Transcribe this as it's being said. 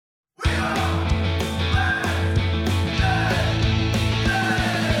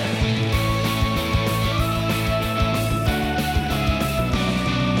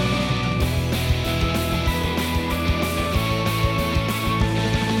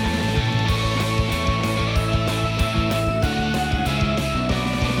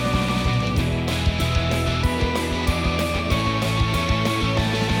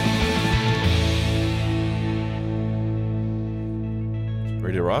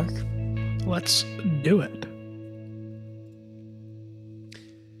talk? Let's do it.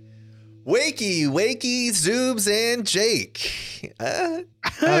 Wakey, Zoobs and Jake. How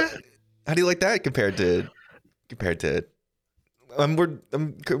do you like that compared to? I'm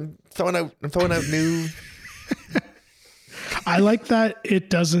throwing out new. I like that it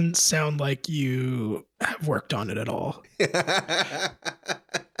doesn't sound like you have worked on it at all.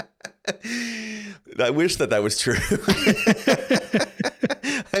 I wish that was true.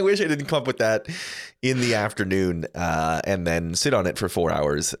 I wish I didn't come up with that in the afternoon and then sit on it for 4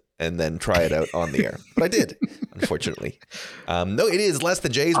 hours and then try it out on the air. But I did, unfortunately. No, it is Less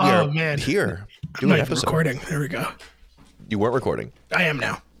Than Jays. We are here doing an episode. Recording. There we go. You weren't recording. I am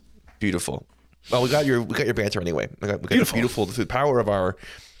now. Beautiful. Well, we got your banter anyway. We got beautiful through the power of our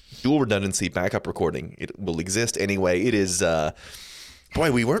dual redundancy backup recording. It will exist anyway. It is. Boy,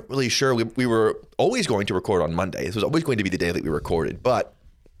 we weren't really sure. We were always going to record on Monday. This was always going to be the day that we recorded. But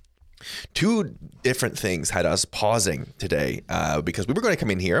two different things had us pausing today because we were going to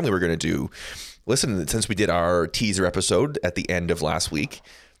come in here and we were going to listen, since we did our teaser episode at the end of last week,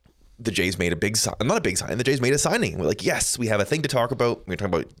 the Jays made the Jays made a signing. We're like, yes, we have a thing to talk about. We're going to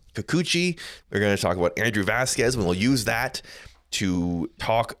talk about Kikuchi. We're going to talk about Andrew Vasquez, and we'll use that to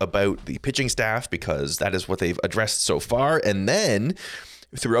talk about the pitching staff because that is what they've addressed so far. And then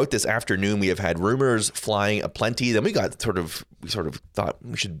throughout this afternoon, we have had rumors flying aplenty. Then we sort of thought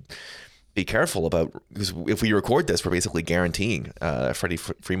we should be careful about, because if we record this, we're basically guaranteeing Freddie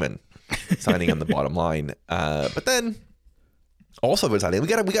Freeman signing on the bottom line. But then also, we got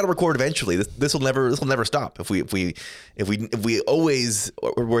to record eventually. This will never stop. If we always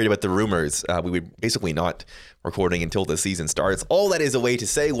were worried about the rumors, we would basically not recording until the season starts. All that is a way to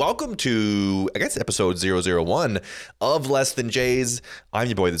say welcome to, I guess, episode 001 of Less Than Jays. I'm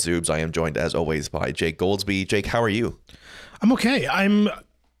your boy the Zoobs. I am joined as always by Jake Goldsby. Jake, how are you? I'm okay.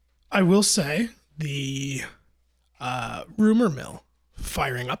 I will say the rumor mill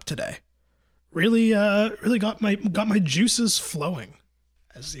firing up today. Really got my juices flowing,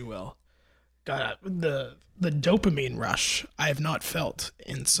 as you will. Got the dopamine rush I have not felt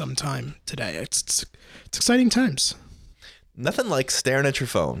in some time today. It's exciting times. Nothing like staring at your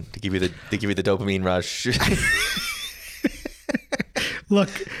phone to give you the dopamine rush. Look,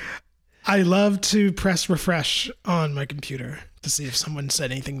 I love to press refresh on my computer to see if someone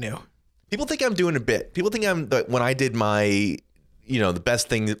said anything new. People think I'm doing a bit. People think when I did my, the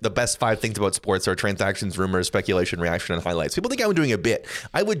best 5 things about sports are transactions, rumors, speculation, reaction, and highlights. People think I'm doing a bit.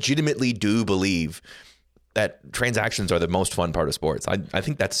 I legitimately do believe that transactions are the most fun part of sports. I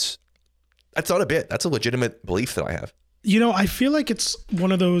think that's not a bit. That's a legitimate belief that I have. I feel like it's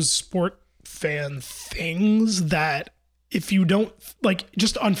one of those sport fan things that if you don't, like,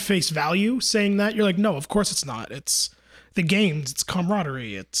 just on face value saying that, you're like, no, of course it's not. It's the games, it's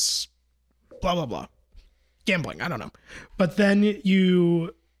camaraderie, it's blah, blah, blah. Gambling, I don't know. But then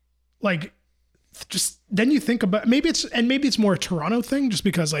you you think about maybe it's more a Toronto thing just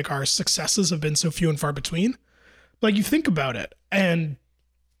because like our successes have been so few and far between. Like you think about it, and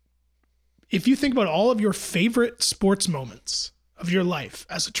if you think about all of your favorite sports moments of your life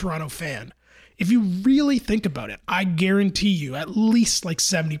as a Toronto fan, if you really think about it, I guarantee you at least like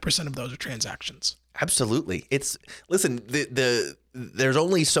 70% of those are transactions. Absolutely. There's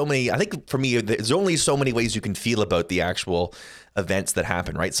only so many, I think for me, there's only so many ways you can feel about the actual events that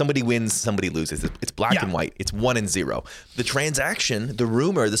happen, right? Somebody wins, somebody loses. It's black and white. It's 1 and 0. The transaction, the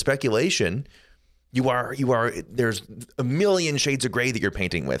rumor, the speculation, there's a million shades of gray that you're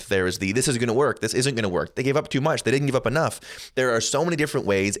painting with. There's this is going to work. This isn't going to work. They gave up too much. They didn't give up enough. There are so many different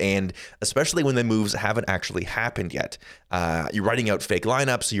ways. And especially when the moves haven't actually happened yet, you're writing out fake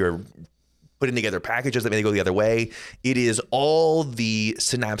lineups. You're putting together packages that may go the other way. It is all the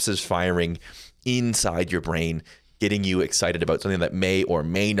synapses firing inside your brain, getting you excited about something that may or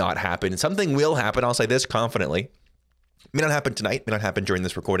may not happen. Something will happen. I'll say this confidently. May not happen tonight, may not happen during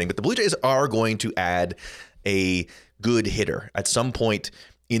this recording, but the Blue Jays are going to add a good hitter at some point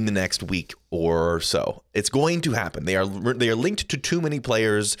in the next week or so. It's going to happen. They are linked to too many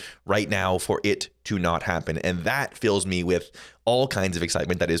players right now for it to not happen. And that fills me with all kinds of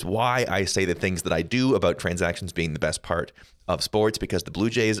excitement. That is why I say the things that I do about transactions being the best part of sports, because the Blue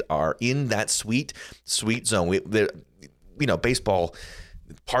Jays are in that sweet, sweet zone. Baseball,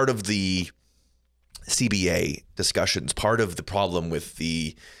 part of the CBA discussions, part of the problem with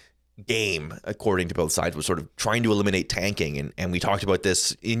the game, according to both sides, was sort of trying to eliminate tanking. And we talked about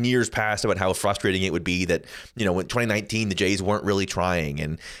this in years past about how frustrating it would be that, in 2019, the Jays weren't really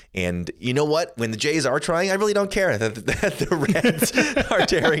trying. And you know what? When the Jays are trying, I really don't care that the Reds are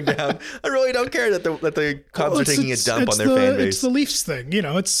tearing down. I really don't care that the Cubs are taking a dump on their fan base. It's the Leafs thing.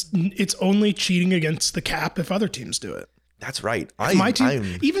 It's only cheating against the cap if other teams do it. That's right. My team,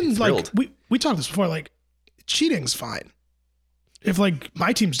 I'm even thrilled. like we talked this before, like cheating's fine. If like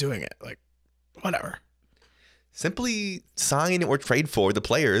my team's doing it, like whatever. Simply sign or trade for the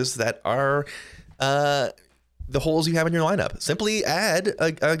players that are the holes you have in your lineup. Simply add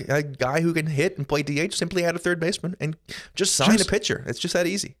a guy who can hit and play DH. Simply add a third baseman and just sign a pitcher. It's just that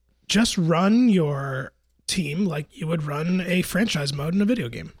easy. Just run your team like you would run a franchise mode in a video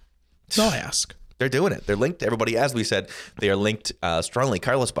game. That's all I ask. They're doing it. They're linked to everybody. As we said, they are linked strongly.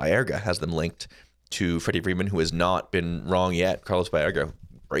 Carlos Baerga has them linked to Freddie Freeman, who has not been wrong yet. Carlos Baerga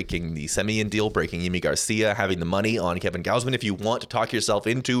breaking the Semien deal, breaking Yimi Garcia, having the money on Kevin Gausman. If you want to talk yourself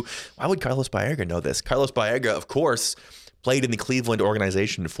into, why would Carlos Baerga know this? Carlos Baerga, of course, played in the Cleveland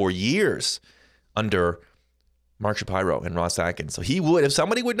organization for years under Mark Shapiro and Ross Atkins. So he would, if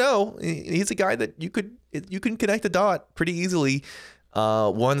somebody would know, he's a guy that you can connect the dot pretty easily,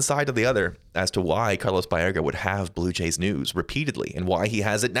 one side to the other, as to why Carlos Baerga would have Blue Jays news repeatedly and why he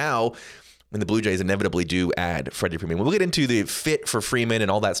has it now when the Blue Jays inevitably do add Freddie Freeman. We'll get into the fit for Freeman and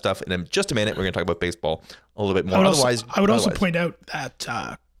all that stuff in just a minute. We're going to talk about baseball a little bit more. I would also point out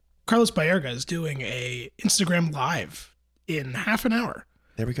that Carlos Baerga is doing a Instagram Live in half an hour.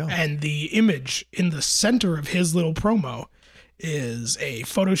 There we go. And the image in the center of his little promo is a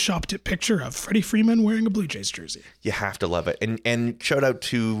photoshopped picture of Freddie Freeman wearing a Blue Jays jersey. You have to love it. And shout out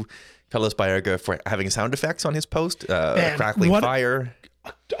to Carlos Baerga for having sound effects on his post. Crackling fire.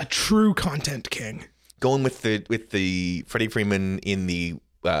 A true content king. Going with the Freddie Freeman in the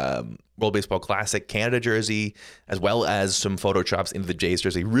World Baseball Classic Canada jersey, as well as some photoshops into the Jays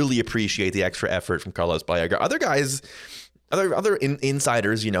jersey. Really appreciate the extra effort from Carlos Baerga. Other guys, other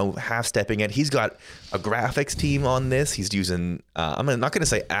insiders, half stepping it. He's got a graphics team on this. He's using, I'm not going to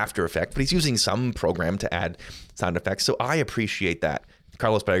say After Effects, but he's using some program to add sound effects. So I appreciate that.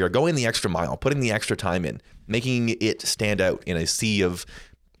 Carlos Baerga going the extra mile, putting the extra time in, making it stand out in a sea of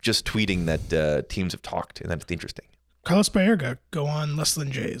just tweeting that teams have talked, and that's interesting. Carlos Baerga, go on Less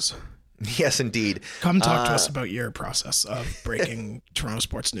Than Jays. Yes, indeed. Come talk to us about your process of breaking Toronto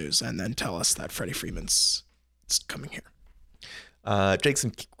sports news, and then tell us that Freddie Freeman's coming here. Jake,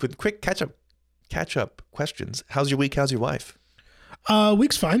 some quick catch up questions. How's your week? How's your wife?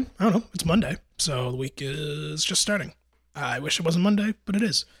 Week's fine. I don't know. It's Monday, so the week is just starting. I wish it wasn't Monday, but it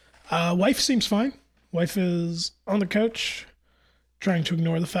is. Wife seems fine. Wife is on the couch, trying to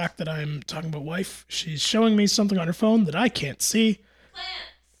ignore the fact that I'm talking about wife. She's showing me something on her phone that I can't see.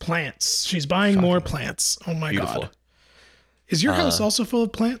 Plants. She's buying more plants. Oh my God. Is your house also full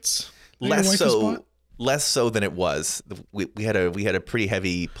of plants? Less so than it was. We had a pretty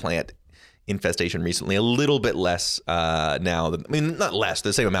heavy plant infestation recently. A little bit less now. Not less,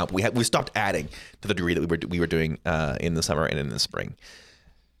 the same amount. But we stopped adding to the degree that we were doing in the summer and in the spring.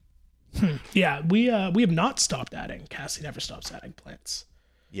 Yeah, we have not stopped adding. Cassie never stops adding plants.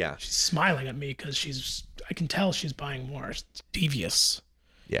 Yeah, she's smiling at me because I can tell she's buying more. It's devious.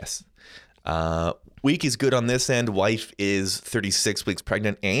 Yes. Week is good on this end. Wife is 36 weeks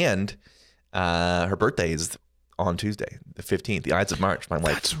pregnant, and her birthday is on Tuesday, the 15th, the Ides of March. My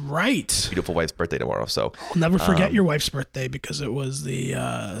wife. That's right. Beautiful wife's birthday tomorrow. So I'll never forget your wife's birthday because it was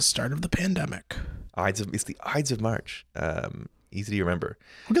the start of the pandemic. It's the Ides of March. Easy to remember.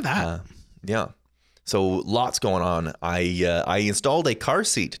 Look at that. Yeah. So lots going on. I installed a car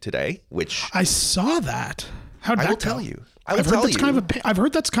seat today, which I saw that. How'd that I will go? tell you. I've heard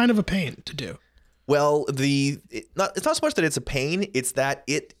that's kind of a pain to do. Well, it's not so much that it's a pain. It's that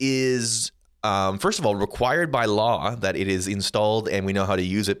it is, first of all, required by law that it is installed and we know how to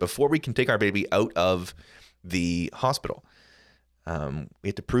use it before we can take our baby out of the hospital. We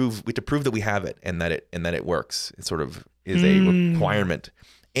have to prove that we have it and that it works. It sort of is a requirement,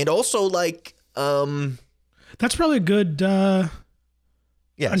 and also that's probably a good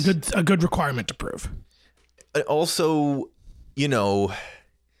yes, a good requirement to prove. Also,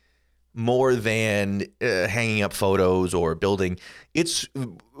 more than hanging up photos or building, it's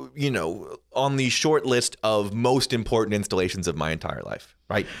on the short list of most important installations of my entire life.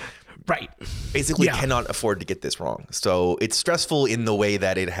 Right. Basically, cannot afford to get this wrong. So it's stressful in the way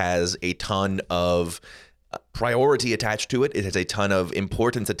that it has a ton of priority attached to it. It has a ton of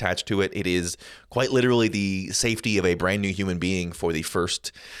importance attached to it. It is quite literally the safety of a brand new human being for the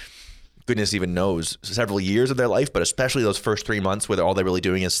first goodness even knows, several years of their life, but especially those first 3 months where all they're really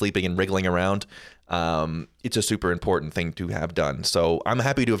doing is sleeping and wriggling around. It's a super important thing to have done. So I'm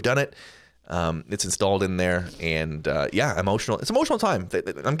happy to have done it. It's installed in there, and emotional. It's emotional time.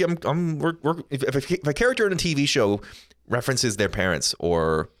 If a character in a TV show references their parents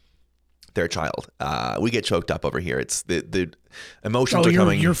or their child, we get choked up over here. It's the emotions are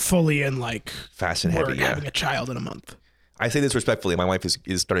coming. You're fully in like fast and heavy. Having a child in a month. I say this respectfully. My wife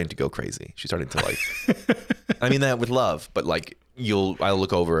is starting to go crazy. She's starting to like. I mean that with love, but like I'll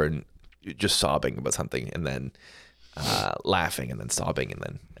look over and just sobbing about something, and then laughing, and then sobbing, and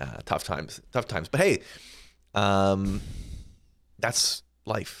then tough times. But hey, that's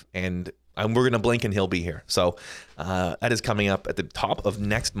life, and we're gonna blink and he'll be here. So that is coming up at the top of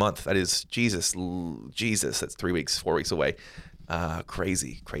next month. That is Jesus. That's 4 weeks away.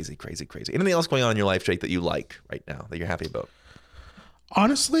 Crazy. Anything else going on in your life, Jake, that you like right now that you're happy about?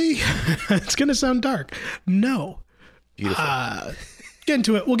 Honestly, it's gonna sound dark. No. Beautiful. Get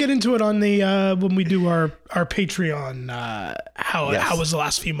into it. We'll get into it on the when we do our Patreon. How was the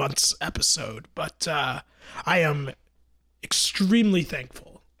last few months episode? But I am extremely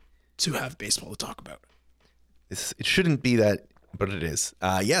thankful to have baseball to talk about. It shouldn't be that, but it is.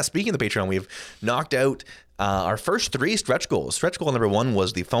 Speaking of the Patreon, we've knocked out our first 3 stretch goals. Stretch goal number 1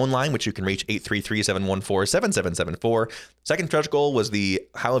 was the phone line, which you can reach 833-714-7774. Second stretch goal was the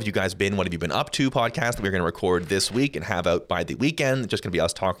How Have You Guys Been? What Have You Been Up To podcast that we're going to record this week and have out by the weekend. It's just going to be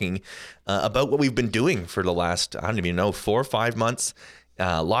us talking about what we've been doing for the last, 4 or 5 months.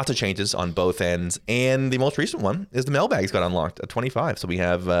 Lots of changes on both ends. And the most recent one is the mailbags got unlocked at 25. So we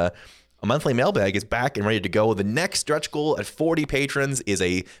have a monthly mailbag is back and ready to go. The next stretch goal at 40 patrons is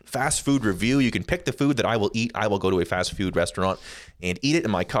a fast food review. You can pick the food that I will eat. I will go to a fast food restaurant and eat it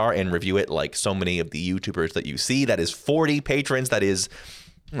in my car and review it like so many of the YouTubers that you see. That is 40 patrons. That is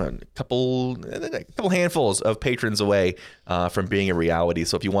a couple handfuls of patrons away from being a reality.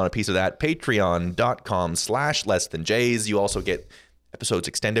 So if you want a piece of that, patreon.com/lessthanjays. You also get episodes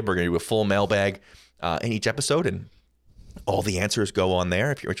extended. We're going to do a full mailbag in each episode, and all the answers go on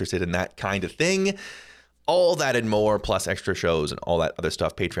there if you're interested in that kind of thing. All that and more, plus extra shows and all that other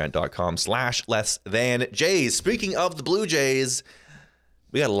stuff. Patreon.com/lessthanjays. Speaking of the Blue Jays,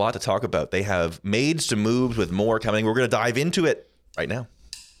 we got a lot to talk about. They have made some moves with more coming. We're going to dive into it right now.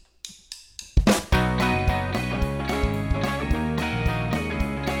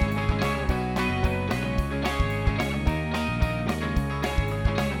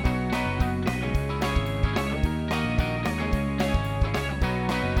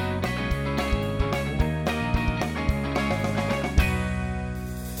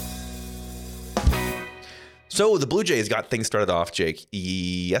 So the Blue Jays got things started off, Jake,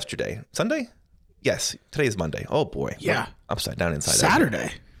 yesterday. Sunday? Yes. Today is Monday. Oh, boy. Yeah. Upside down, inside Saturday.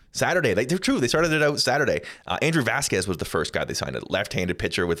 out. Saturday. They're true. They started it out Saturday. Andrew Vasquez was the first guy they signed. A left-handed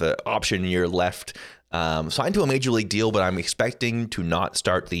pitcher with an option year left. Signed to a major league deal, but I'm expecting to not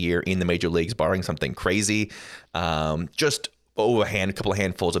start the year in the major leagues, barring something crazy. Just a couple of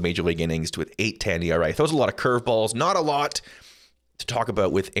handfuls of major league innings to an 8.10 ERA. Throws a lot of curveballs. Not a lot to talk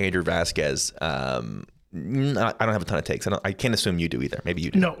about with Andrew Vasquez. I don't have a ton of takes. I can't assume you do either. Maybe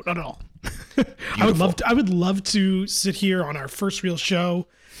you do. No, not at all. I would love to sit here on our first real show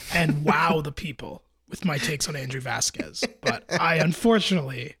and wow the people with my takes on Andrew Vasquez, but I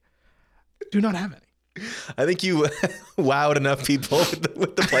unfortunately do not have any. I think you wowed enough people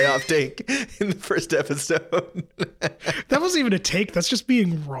with the playoff take in the first episode. That wasn't even a take. That's just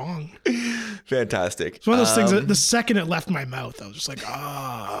being wrong. Fantastic. It's one of those things that the second it left my mouth, I was just like,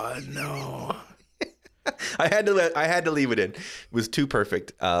 no. I had to leave it in. It was too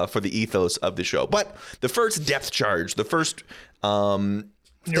perfect for the ethos of the show. But the first depth charge, the first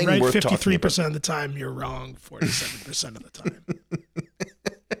you're right 53% of the time, you're wrong 47% of the time.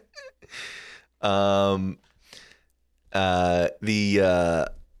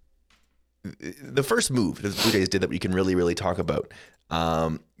 The first move that the Blue Jays did that we can really, really talk about.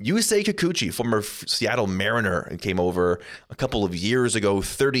 Yusei Kikuchi, former Seattle Mariner, came over a couple of years ago,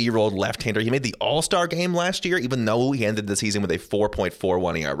 30-year-old left-hander. He made the All-Star game last year, even though he ended the season with a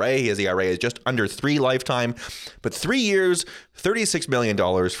 4.41 ERA. His ERA is just under 3 lifetime. But 3 years, $36 million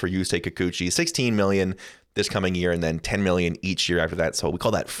for Yusei Kikuchi, $16 million this coming year, and then $10 million each year after that. So we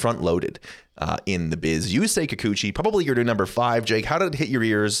call that front-loaded in the biz. Yusei Kikuchi, probably your new number 5. Jake, how did it hit your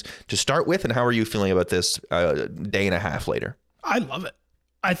ears to start with, and how are you feeling about this day and a half later? I love it.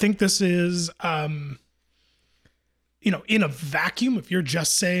 I think this is, in a vacuum, if you're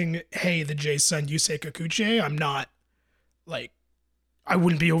just saying, hey, the Jays signed Yusei Kikuchi, I'm not I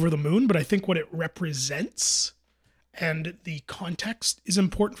wouldn't be over the moon, but I think what it represents and the context is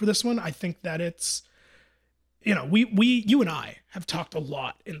important for this one. I think that it's, you and I have talked a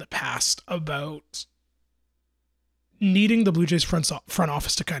lot in the past about needing the Blue Jays front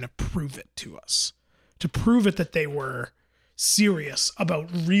office to kind of prove it to us, to prove it that they were serious about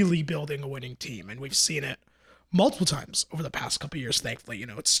really building a winning team. And we've seen it multiple times over the past couple of years, thankfully.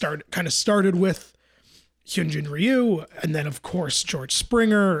 It started with Hyunjin Ryu, and then of course George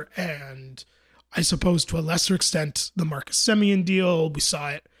Springer, and I suppose to a lesser extent the Marcus Semien deal. We saw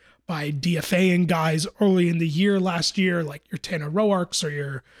it by DFAing guys early in the year last year, like your Tanner Roarks or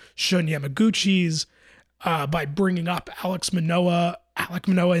your Shun Yamaguchis, by bringing up Alek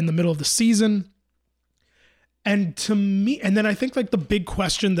Manoah in the middle of the season. And to me, and then I think like the big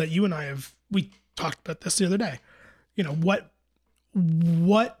question that you and we talked about this the other day, what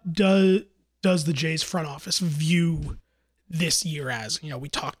does the Jays front office view this year as? We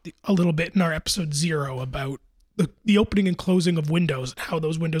talked a little bit in our episode 0 about the opening and closing of windows and how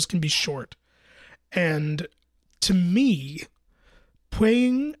those windows can be short. And to me,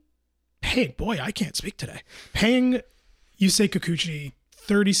 paying Yusei Kikuchi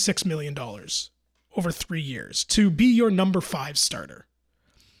 $36 million over 3 years to be your number 5 starter,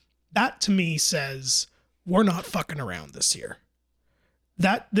 that to me says we're not fucking around this year.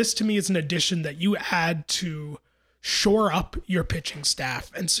 This to me is an addition that you add to shore up your pitching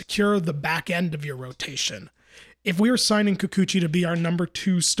staff and secure the back end of your rotation. If we were signing Kikuchi to be our number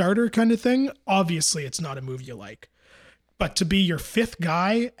 2 starter kind of thing, obviously it's not a move you like. But to be your 5th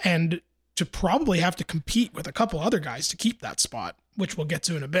guy and to probably have to compete with a couple other guys to keep that spot, which we'll get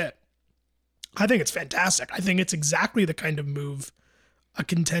to in a bit, I think it's fantastic. I think it's exactly the kind of move a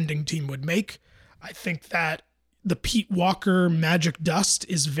contending team would make. I think that the Pete Walker magic dust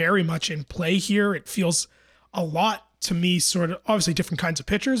is very much in play here. It feels a lot to me, sort of, obviously different kinds of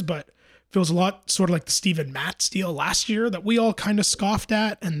pitchers, but feels a lot sort of like the Steven Matz deal last year that we all kind of scoffed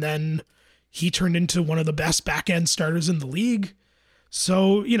at, and then he turned into one of the best back-end starters in the league.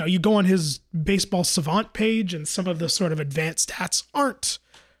 So, you go on his baseball savant page and some of the sort of advanced stats aren't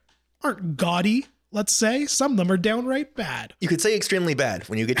gaudy, let's say. Some of them are downright bad. You could say extremely bad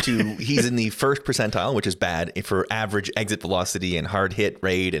when you get to he's in the first percentile, which is bad for average exit velocity and hard hit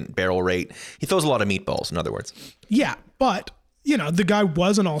rate and barrel rate. He throws a lot of meatballs, in other words. Yeah, but the guy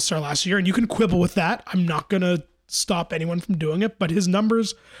was an all-star last year, and you can quibble with that. I'm not going to stop anyone from doing it, but his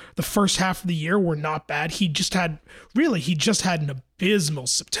numbers the first half of the year were not bad. He just had an abysmal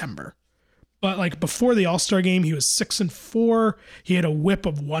September. But like before the All-Star game, he was 6-4. He had a whip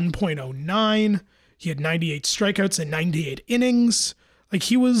of 1.09. He had 98 strikeouts and 98 innings. Like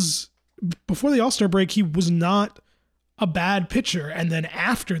before the All-Star break, he was not a bad pitcher. And then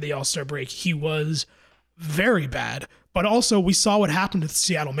after the All-Star break, he was very bad. But also we saw what happened to the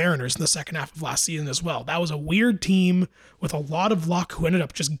Seattle Mariners in the second half of last season as well. That was a weird team with a lot of luck who ended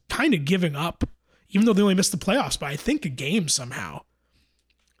up just kind of giving up, even though they only missed the playoffs by I think a game somehow.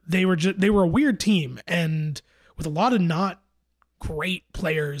 They were a weird team, and with a lot of not great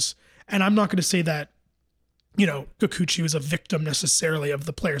players. And I'm not going to say that, Kikuchi was a victim necessarily of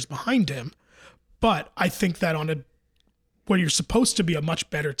the players behind him, but I think that where you're supposed to be a much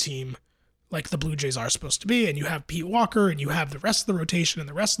better team, like the Blue Jays are supposed to be, and you have Pete Walker and you have the rest of the rotation and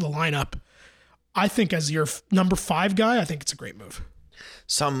the rest of the lineup, I think as your number 5 guy, I think it's a great move.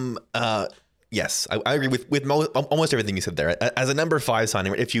 Yes, I agree with almost everything you said there. As a number 5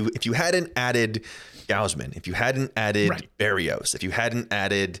 signing, if you hadn't added Gausman, if you hadn't added Barrios, if you hadn't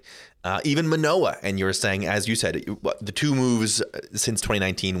added even Manoah, and you were saying, as you said, the 2 moves since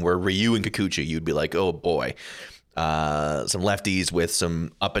 2019 were Ryu and Kikuchi, you'd be like, oh boy. Some lefties with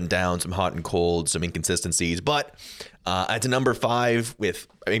some up and down, some hot and cold, some inconsistencies. But at a number 5 with,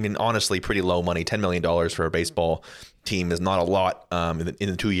 honestly, pretty low money, $10 million for a baseball team is not a lot in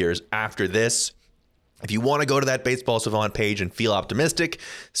the 2 years after this. If you want to go to that Baseball Savant page and feel optimistic,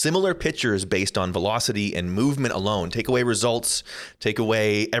 similar pitchers based on velocity and movement alone. Take away results, take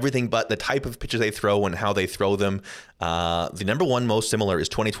away everything but the type of pitches they throw and how they throw them. The number 1 most similar is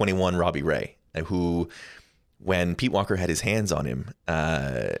 2021 Robbie Ray, who, when Pete Walker had his hands on him,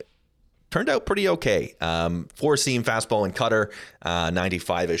 turned out pretty okay. 4-seam fastball and cutter,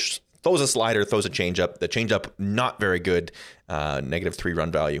 95-ish. Throws a slider, throws a changeup. The changeup, not very good, -3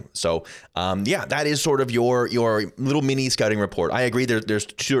 run value. So, that is sort of your little mini scouting report. I agree. There's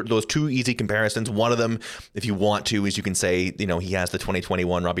those 2 easy comparisons. One of them, if you want to, is you can say, he has the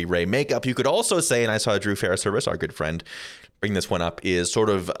 2021 Robbie Ray makeup. You could also say, and I saw Drew Fairservice, our good friend, bring this one up, is sort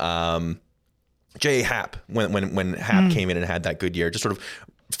of J.A. Happ, when Happ came in and had that good year, just sort of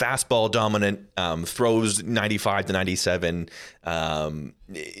fastball dominant, throws 95 to 97,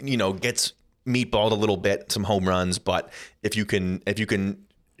 gets meatballed a little bit, some home runs, but if you can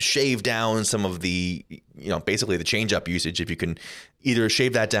shave down some of the, basically the changeup usage, if you can either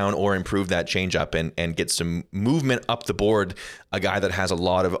shave that down or improve that changeup and get some movement up the board, a guy that has a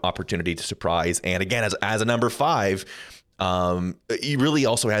lot of opportunity to surprise. And again, as a number 5, he really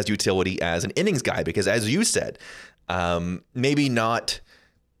also has utility as an innings guy, because as you said, maybe not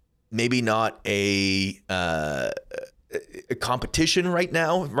a competition right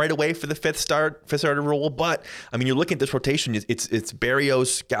now, right away for the fifth starter role. But I mean, you're looking at this rotation. It's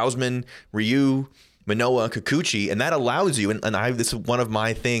Berrios, Gausman, Ryu, Manoah, Kikuchi, and that allows you. And this is one of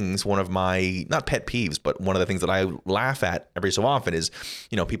my not pet peeves, but one of the things that I laugh at every so often is,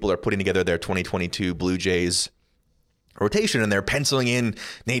 people are putting together their 2022 Blue Jays rotation and they're penciling in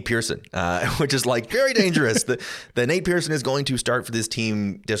Nate Pearson, which is like very dangerous. The Nate Pearson is going to start for this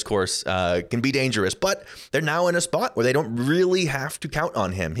team discourse can be dangerous, but they're now in a spot where they don't really have to count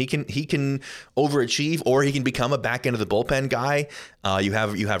on him. He can overachieve, or he can become a back end of the bullpen guy. You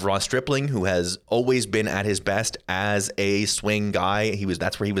have Ross Stripling, who has always been at his best as a swing guy.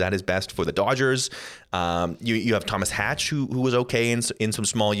 That's where he was at his best for the Dodgers. You have Thomas Hatch, who was okay in some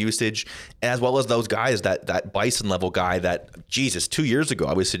small usage, as well as those guys, that Bison level guy that, Jesus, 2 years ago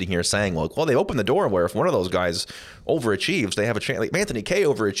I was sitting here saying, well, they opened the door where if one of those guys overachieves, they have a chance. Like Anthony Kay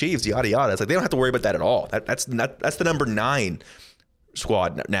overachieves, yada yada. It's like they don't have to worry about that at all. That's the number 9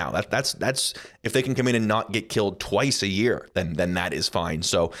 squad now. That's if they can come in and not get killed twice a year, then that is fine.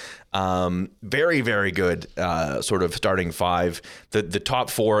 So very, very good sort of starting 5. The top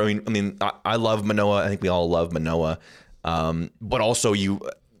 4, I love Manoah. I think we all love Manoah. But also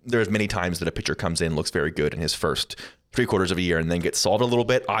there's many times that a pitcher comes in, looks very good in his first 3/4 of a year, and then gets solved a little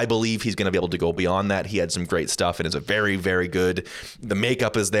bit. I believe he's going to be able to go beyond that. He had some great stuff and is a very, very good. The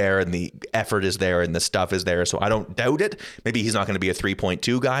makeup is there and the effort is there and the stuff is there. So I don't doubt it. Maybe he's not going to be a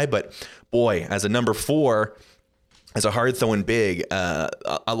 3.2 guy, but boy, as a number 4, as a hard throwing big, a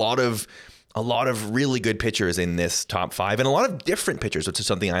lot of really good pitchers in this top 5, and a lot of different pitchers, which is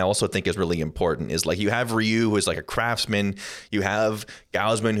something I also think is really important. Is like you have Ryu, who is like a craftsman. You have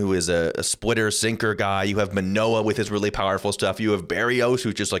Gausman, who is a splitter sinker guy. You have Manoah with his really powerful stuff. You have Berrios,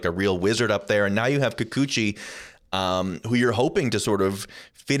 who's just like a real wizard up there. And now you have Kikuchi, who you're hoping to sort of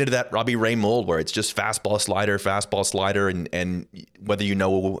fit into that Robbie Ray mold where it's just fastball, slider, and whether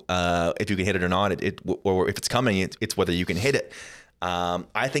if you can hit it or not, or if it's coming, it's whether you can hit it.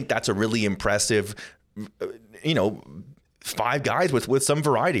 I think that's a really impressive, 5 guys with some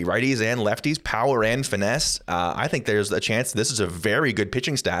variety, righties and lefties, power and finesse. I think there's a chance this is a very good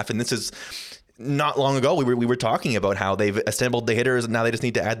pitching staff. And this is not long ago. We were talking about how they've assembled the hitters and now they just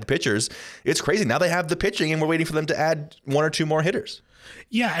need to add the pitchers. It's crazy. Now they have the pitching and we're waiting for them to add 1 or 2 more hitters.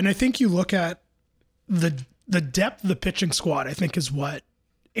 Yeah. And I think you look at the depth of the pitching squad, I think is what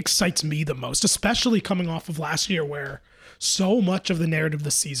excites me the most, especially coming off of last year where so much of the narrative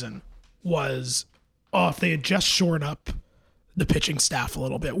this season was, if they had just shored up the pitching staff a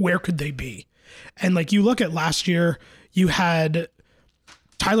little bit, where could they be? And like you look at last year, you had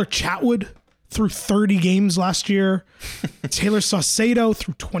Tyler Chatwood through 30 games last year, Taylor Saucedo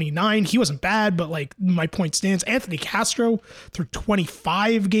through 29. He wasn't bad, but like my point stands. Anthony Castro through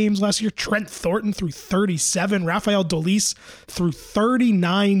 25 games last year. Trent Thornton through 37. Rafael Dolis through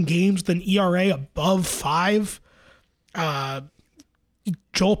 39 games, then ERA above 5.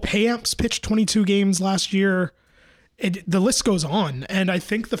 Joel Payamps pitched 22 games last year. The list goes on. And I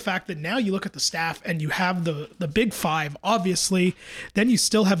think the fact that now you look at the staff and you have the big 5, obviously, then you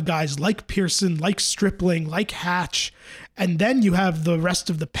still have guys like Pearson, like Stripling, like Hatch. And then you have the rest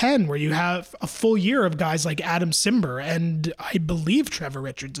of the pen where you have a full year of guys like Adam Simber. And I believe Trevor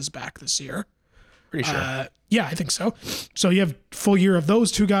Richards is back this year. Pretty sure. Yeah, I think so. So you have full year of those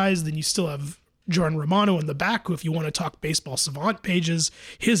 2 guys. Then you still have Jordan Romano in the back, who, if you want to talk baseball savant pages,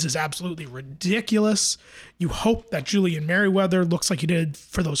 his is absolutely ridiculous. You hope that Julian Merriweather looks like he did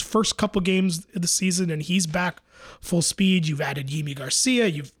for those first couple games of the season, and he's back full speed. You've added Yimi Garcia.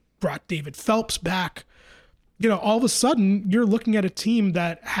 You've brought David Phelps back. All of a sudden, you're looking at a team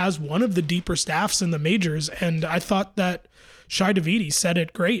that has one of the deeper staffs in the majors, and I thought that Shai Davidi said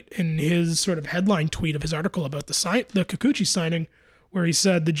it great in his sort of headline tweet of his article about the Kikuchi signing, where he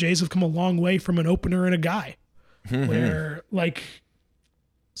said the Jays have come a long way from an opener and a guy. Where, like,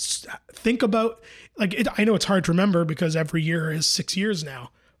 think about, like, I know it's hard to remember because every year is 6 years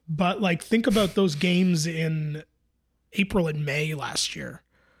now, but, like, think about those games in April and May last year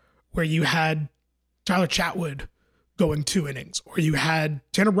where you had Tyler Chatwood going 2 innings, or you had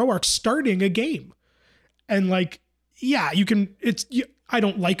Tanner Roark starting a game. And, like, yeah, I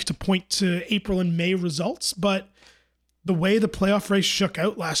don't like to point to April and May results, but the way the playoff race shook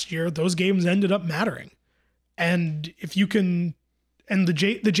out last year, those games ended up mattering. And if you can, and the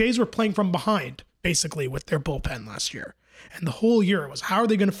Jays were playing from behind basically with their bullpen last year. And the whole year was, how are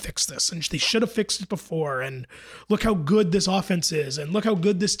they going to fix this? And they should have fixed it before. And look how good this offense is. And look how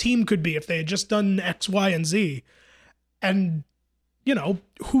good this team could be if they had just done X, Y, and Z. And, you know,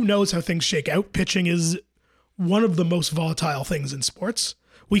 who knows how things shake out. Pitching is one of the most volatile things in sports.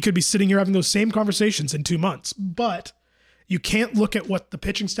 We could be sitting here having those same conversations in 2 months. But you can't look at what the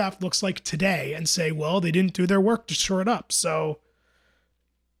pitching staff looks like today and say, well, they didn't do their work to shore it up. So,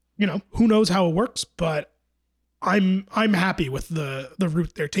 you know, who knows how it works, but I'm happy with the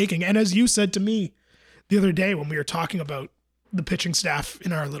route they're taking. And as you said to me the other day when we were talking about the pitching staff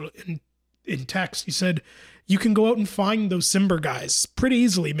in our little in text, you said you can go out and find those Simber guys pretty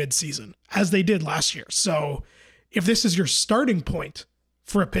easily mid-season, as they did last year. So if this is your starting point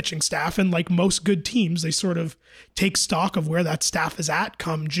for a pitching staff, and like most good teams, they sort of take stock of where that staff is at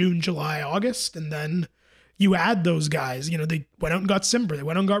come June, July, August, and then you add those guys. You know, they went out and got Simber. They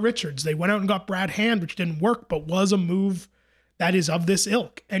went out and got Richards. They went out and got Brad Hand, which didn't work, but was a move that is of this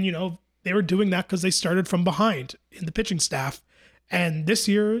ilk. And, you know, they were doing that because they started from behind in the pitching staff. And this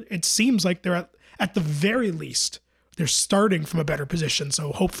year, it seems like they're at the very least, they're starting from a better position.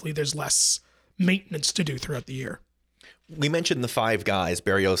 So hopefully there's less maintenance to do throughout the year. We mentioned the five guys,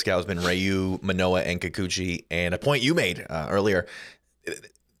 Berrios, Gausman, Ryu, Manoah, and Kikuchi, and a point you made earlier.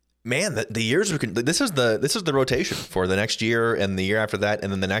 Man, the years this is the rotation for the next year and the year after that,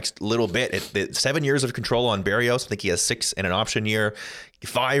 and then the next little bit. 7 years of control on Berrios. I think he has 6 in an option year.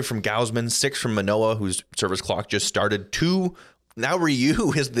 5 from Gausman, 6 from Manoah, whose service clock just started. 2. Now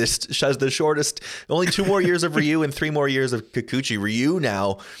Ryu has the shortest. Only 2 more years of Ryu and 3 more years of Kikuchi. Ryu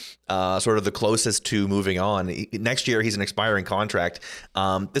now sort of the closest to moving on. Next year, he's an expiring contract.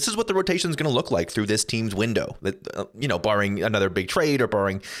 This is what the rotation is going to look like through this team's window. You know, barring another big trade or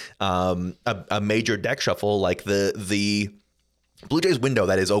barring a major deck shuffle, like the Blue Jays window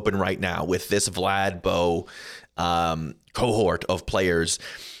that is open right now with this Vlad Bo cohort of players.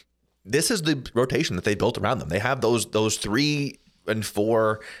 This is the rotation that they built around them. They have those 3 and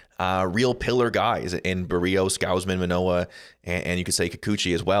 4 real pillar guys in Berrios, Gausman, Manoah, and you could say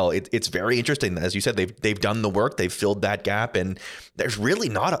Kikuchi as well. It's very interesting. As you said, they've done the work. They've filled that gap, and there's really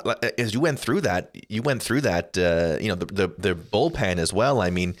not as you went through that. You know, the bullpen as well. I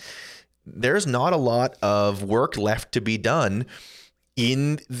mean, there's not a lot of work left to be done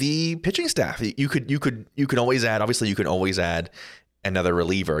in the pitching staff. You could always add. Obviously, you can always add another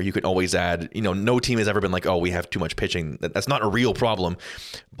reliever. You could always add, you know, no team has ever been like, oh, we have too much pitching. That's not a real problem.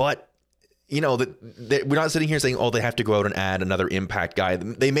 But, you know, we're not sitting here saying, oh, they have to go out and add another impact guy.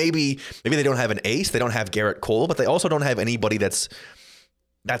 They maybe they don't have an ace. They don't have Garrett Cole, but they also don't have anybody that's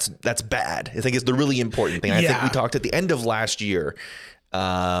bad. I think is the really important thing. I think we talked at the end of last year.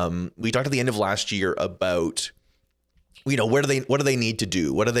 About, you know, what do they need to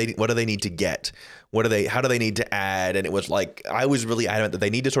do? What do they need to get? How do they need to add? And it was like, I was really adamant that they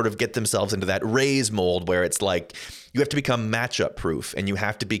need to sort of get themselves into that Rays mold where it's like, you have to become matchup proof, and you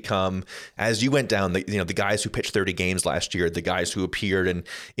have to become, as you went down, the guys who pitched 30 games last year, the guys who appeared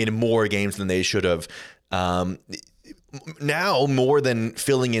in more games than they should have. Now more than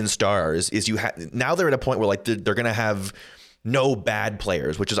filling in stars is now they're at a point where like they're going to have no bad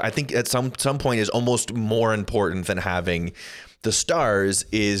players, which is, I think at some point is almost more important than having the stars.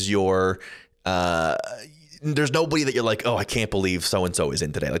 Is your there's nobody that you're like, oh, I can't believe so-and-so is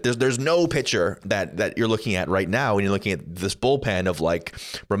in today. Like there's no pitcher that you're looking at right now when you're looking at this bullpen of like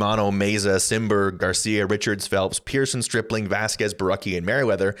Romano, Meza, Simber, Garcia, Richards, Phelps, Pearson, Stripling, Vasquez, Baraki, and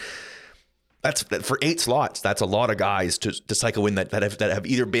Merriweather. That's for 8 slots. That's a lot of guys to cycle in that have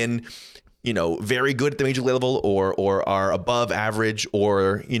either been, you know, very good at the major level or are above average,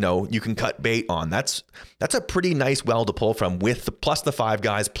 or, you know, you can cut bait on. That's a pretty nice well to pull from, with plus the 5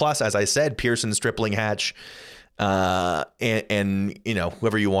 guys, plus, as I said, Pearson, Stripling, Hatch, and you know,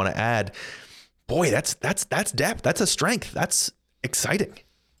 whoever you want to add. Boy, that's depth. That's a strength. That's exciting.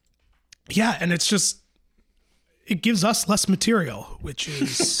 Yeah, and it gives us less material, which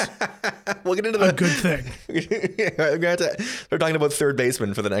is we'll get into a good thing. They're talking about third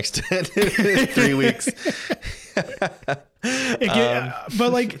baseman for the next 3 weeks.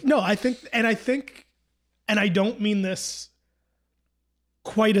 But like, no, I think, and I don't mean this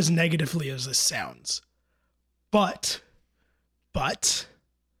quite as negatively as this sounds, but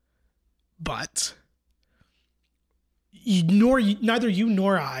neither you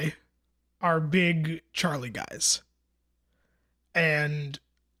nor I are big Charlie guys. And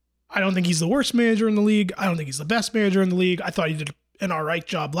I don't think he's the worst manager in the league. I don't think he's the best manager in the league. I thought he did an all right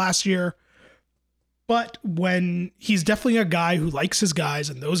job last year. But when he's definitely a guy who likes his guys,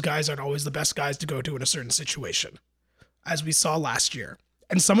 and those guys aren't always the best guys to go to in a certain situation, as we saw last year.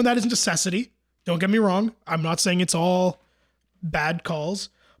 And some of that is necessity. Don't get me wrong. I'm not saying it's all bad calls.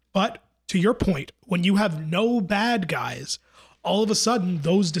 But to your point, when you have no bad guys, all of a sudden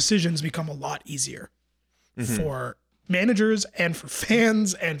those decisions become a lot easier for managers and for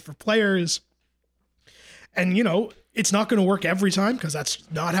fans and for players. And, you know, it's not going to work every time because that's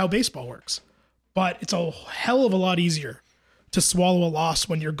not how baseball works. But it's a hell of a lot easier to swallow a loss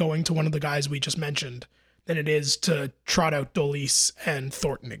when you're going to one of the guys we just mentioned than it is to trot out Dolis and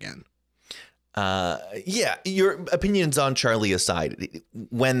Thornton again. Yeah, your opinions on Charlie aside,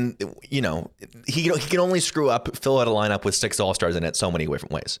 when, you know, he can only screw up, fill out a lineup with 6 All-Stars in it so many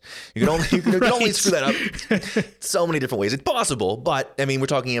different ways. You can only screw that up so many different ways. It's possible, but I mean, we're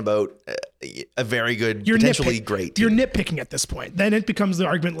talking about a very good, potentially great team. You're nitpicking at this point. Then it becomes the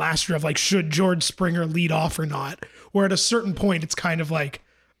argument last year of like, should George Springer lead off or not? Where at a certain point, it's kind of like,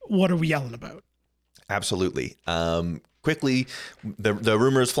 what are we yelling about? Absolutely. Quickly, the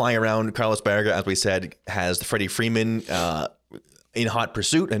rumors flying around. Carlos Berga, as we said, has Freddie Freeman in hot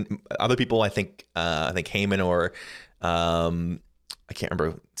pursuit, and other people, I think Heyman or I can't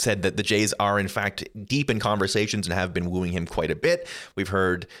remember, said that the Jays are in fact deep in conversations and have been wooing him quite a bit. We've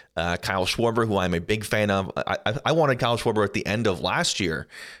heard Kyle Schwarber, who I'm a big fan of. I wanted Kyle Schwarber at the end of last year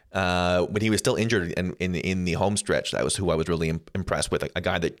when he was still injured in the home stretch. That was who I was really impressed with. A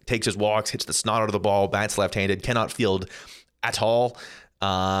guy that takes his walks, hits the snot out of the ball, bats left-handed, cannot field at all.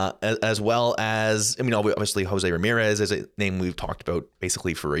 As well as, I mean, obviously Jose Ramirez is a name we've talked about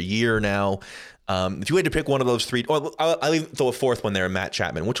basically for a year now. If you had to pick one of those 3, or I'll even throw a 4th one there, Matt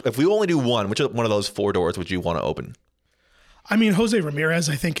Chapman. If we only do one, which one of those 4 doors would you want to open? I mean, Jose Ramirez,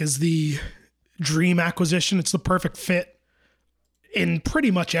 I think, is the dream acquisition. It's the perfect fit in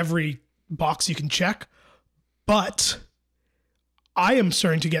pretty much every box you can check. But I am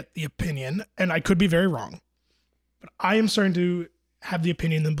starting to get the opinion, and I could be very wrong, but I am starting to have the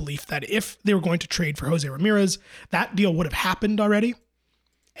opinion and belief that if they were going to trade for Jose Ramirez, that deal would have happened already.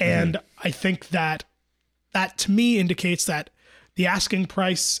 And I think that to me indicates that the asking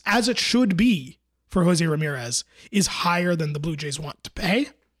price, as it should be for Jose Ramirez, is higher than the Blue Jays want to pay.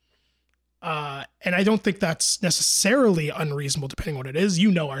 And I don't think that's necessarily unreasonable depending on what it is.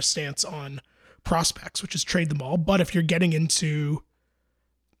 You know our stance on prospects, which is trade them all. But if you're getting into,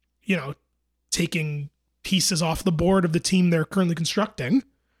 you know, taking pieces off the board of the team they're currently constructing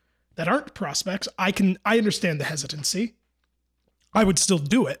that aren't prospects, I understand the hesitancy. I would still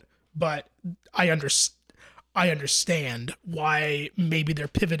do it, but I understand why maybe they're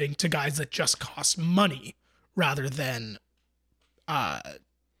pivoting to guys that just cost money rather than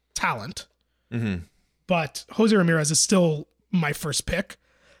talent. But Jose Ramirez is still my first pick.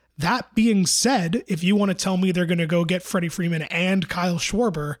 That being said, if you want to tell me they're going to go get Freddie Freeman and Kyle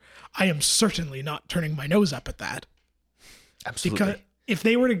Schwarber, I am certainly not turning my nose up at that. Absolutely.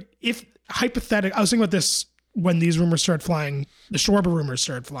 Because if hypothetically, I was thinking about this when these rumors started flying, the Schwarber rumors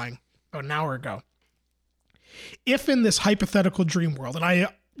started flying about an hour ago. If in this hypothetical dream world, and I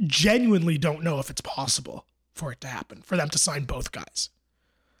genuinely don't know if it's possible for it to happen, for them to sign both guys.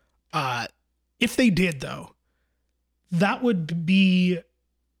 If they did, though, that would be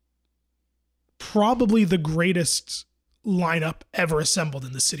probably the greatest lineup ever assembled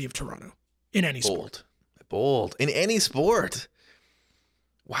in the city of Toronto in any sport. Bold. In any sport.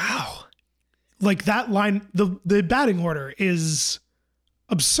 Wow. Like that line, the batting order is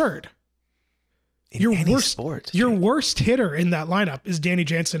absurd. In any sport. Your worst hitter in that lineup is Danny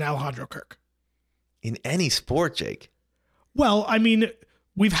Jansen and Alejandro Kirk. In any sport, Jake. Well, I mean,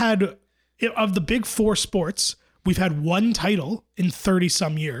 we've had, of the big 4 sports, we've had 1 title in 30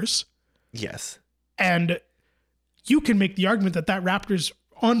 some years. Yes. And you can make the argument that Raptors,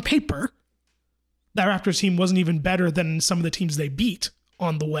 on paper, that Raptors team wasn't even better than some of the teams they beat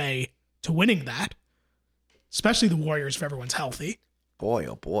on the way to winning that, especially the Warriors if everyone's healthy. Boy,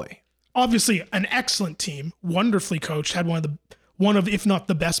 oh boy. Obviously an excellent team, wonderfully coached, had one of, if not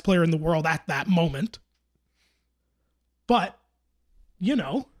the best player in the world at that moment. But, you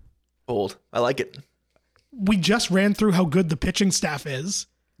know. Bold. I like it. We just ran through how good the pitching staff is.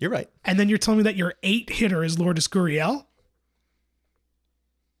 You're right. And then you're telling me that your 8 hitter is Lourdes Gurriel?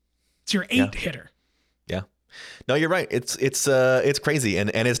 It's your 8 hitter. Yeah. No, you're right. It's crazy, and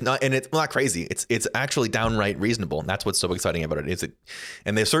it's not crazy. It's actually downright reasonable. And that's what's so exciting about it.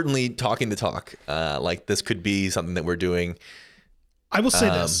 And they're certainly talking the talk. Like this could be something that we're doing. I will say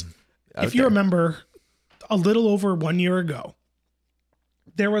this: if you remember, a little over 1 year ago,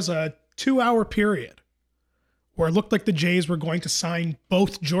 there was a 2-hour period where it looked like the Jays were going to sign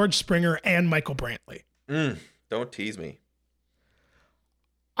both George Springer and Michael Brantley. Don't tease me.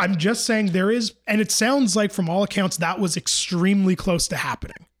 I'm just saying there is, and it sounds like from all accounts that was extremely close to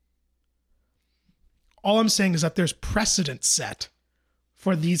happening. All I'm saying is that there's precedent set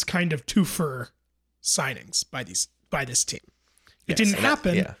for these kind of twofer signings by this team. It didn't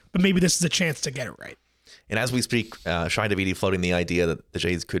happen, but maybe this is a chance to get it right. And as we speak, Shai Davidi floating the idea that the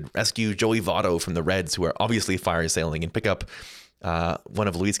Jays could rescue Joey Votto from the Reds, who are obviously fire sailing, and pick up one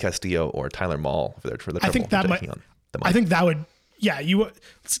of Luis Castillo or Tyler Mahle for the trouble. I think that would. Yeah,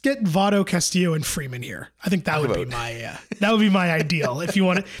 let's get Votto, Castillo, and Freeman here. I think that would be my ideal. If you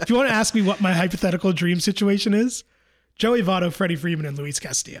want to ask me what my hypothetical dream situation is, Joey Votto, Freddie Freeman, and Luis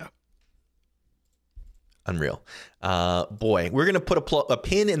Castillo. Unreal. Boy, we're gonna put a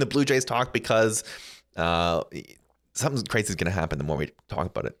pin in the Blue Jays talk because something crazy is gonna happen the more we talk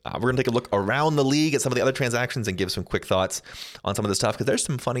about it. We're gonna take a look around the league at some of the other transactions and give some quick thoughts on some of the stuff because there's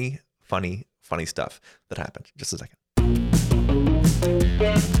some funny stuff that happened. Just a second.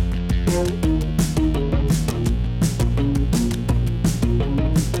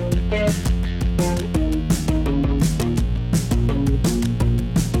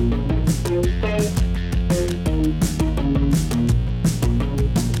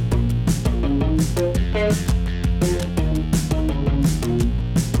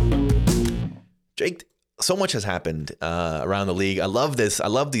 Jake, so much has happened around the league. I love this. I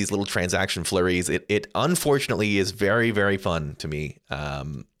love these little transaction flurries. It unfortunately is very, very fun to me.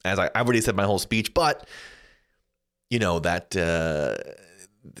 As I already said my whole speech, but you know that the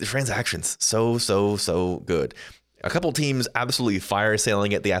transactions so good. A couple teams absolutely fire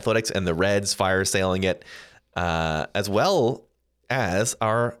sailing it. The Athletics and the Reds fire sailing it, as well as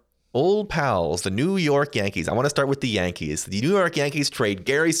our old pals, the New York Yankees. I want to start with the Yankees. The New York Yankees trade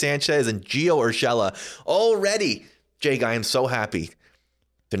Gary Sanchez and Gio Urshela already. Jake, I am so happy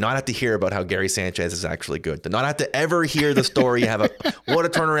to not have to hear about how Gary Sanchez is actually good. To not have to ever hear the story, what a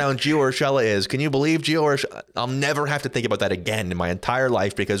turnaround Gio Urshela is. Can you believe Gio Urshela? I'll never have to think about that again in my entire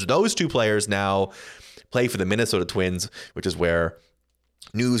life because those two players now play for the Minnesota Twins, which is where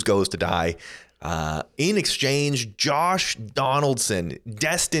news goes to die. In exchange, Josh Donaldson,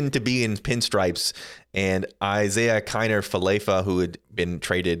 destined to be in pinstripes, and Isaiah Kiner-Falefa, who had been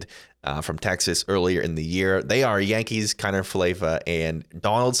traded from Texas earlier in the year. They are Yankees. Kiner-Falefa and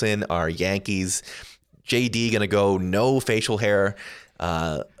Donaldson are Yankees. JD gonna go no facial hair.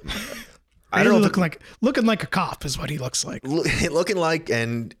 I don't know. Looking like a cop is what he looks like. Looking like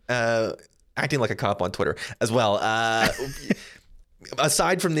and acting like a cop on Twitter as well.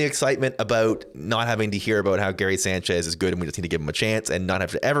 Aside from the excitement about not having to hear about how Gary Sanchez is good and we just need to give him a chance and not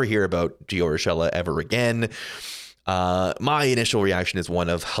have to ever hear about Gio Urshela ever again, my initial reaction is one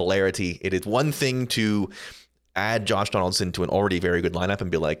of hilarity. It is one thing to add Josh Donaldson to an already very good lineup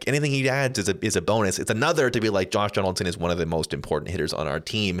and be like, anything he adds is a bonus. It's another to be like, Josh Donaldson is one of the most important hitters on our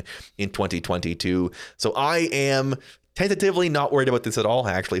team in 2022. So I am tentatively not worried about this at all.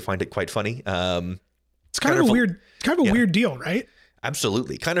 I actually find it quite funny. It's kind of a weird deal, right?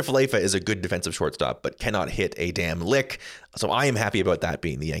 Absolutely. Kiner-Falefa is a good defensive shortstop, but cannot hit a damn lick. So I am happy about that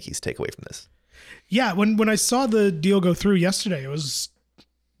being the Yankees' takeaway from this. Yeah, when I saw the deal go through yesterday, it was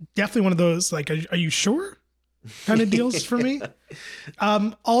definitely one of those, like, are you sure kind of deals for me?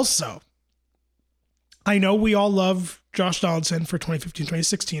 Also, I know we all love Josh Donaldson for 2015,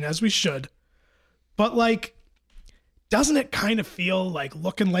 2016, as we should. But, like, doesn't it kind of feel like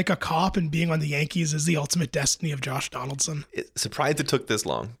looking like a cop and being on the Yankees is the ultimate destiny of Josh Donaldson? Surprised it took this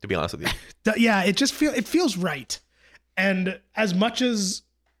long, to be honest with you. Yeah, it feels right. And as much as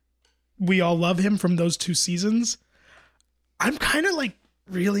we all love him from those two seasons, I'm kind of like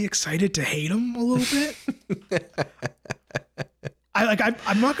really excited to hate him a little bit.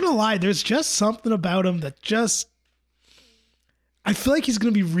 I'm not gonna lie, there's just something about him that I feel like he's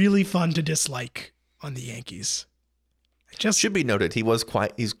gonna be really fun to dislike on the Yankees. Should be noted,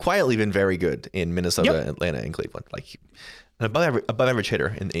 he's quietly been very good in Minnesota, Atlanta, and Cleveland. Like an above average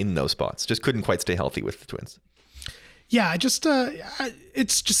hitter in those spots. Just couldn't quite stay healthy with the Twins. Yeah,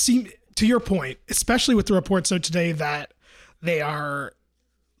 it's just seemed, to your point, especially with the reports out today that they are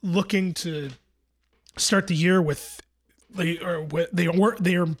looking to start the year with they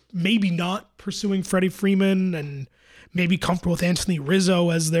are maybe not pursuing Freddie Freeman and maybe comfortable with Anthony Rizzo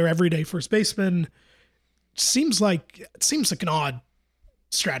as their everyday first baseman. It seems like an odd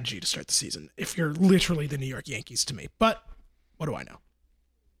strategy to start the season if you're literally the New York Yankees to me. But what do I know?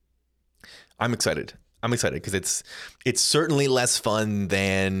 I'm excited because it's certainly less fun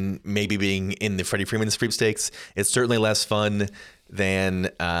than maybe being in the Freddie Freeman sweepstakes. It's certainly less fun than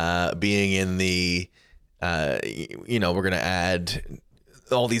being in the we're going to add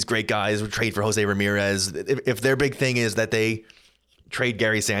all these great guys would trade for Jose Ramirez. If their big thing is that they trade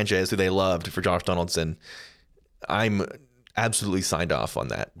Gary Sanchez, who they loved, for Josh Donaldson, I'm absolutely signed off on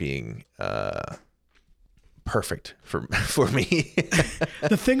that being perfect for me.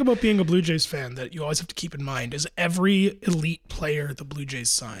 The thing about being a Blue Jays fan that you always have to keep in mind is every elite player the Blue Jays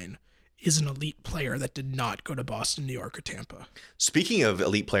sign is an elite player that did not go to Boston, New York, or Tampa. Speaking of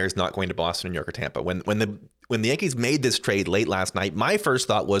elite players not going to Boston, New York, or Tampa, when the Yankees made this trade late last night, my first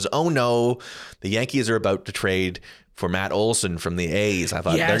thought was, oh no, the Yankees are about to trade for Matt Olson from the A's. I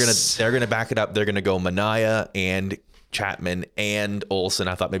thought they're gonna back it up. They're gonna go Manaea and Chapman and Olson.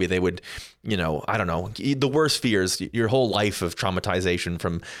 I thought maybe they would, I don't know. The worst fears, your whole life of traumatization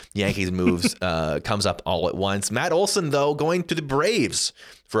from Yankees moves comes up all at once. Matt Olson, though, going to the Braves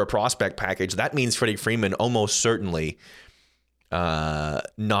for a prospect package. That means Freddie Freeman almost certainly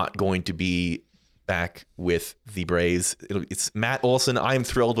not going to be back with the Braves. It's Matt Olson. I'm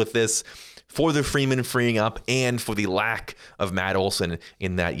thrilled with this for the Freeman freeing up and for the lack of Matt Olson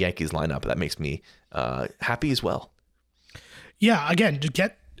in that Yankees lineup. That makes me happy as well. Yeah, again, to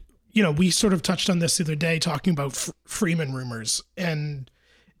get, we sort of touched on this the other day talking about Freeman rumors. And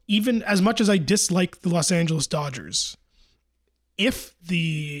even as much as I dislike the Los Angeles Dodgers, if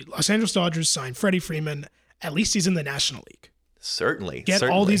the Los Angeles Dodgers sign Freddie Freeman, at least he's in the National League. Certainly. Get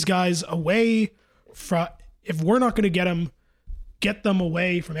all these guys away from, if we're not going to get them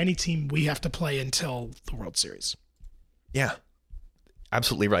away from any team we have to play until the World Series. Yeah.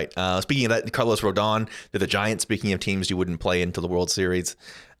 Absolutely right. Speaking of that, Carlos Rodon, they're the Giants. Speaking of teams you wouldn't play until the World Series,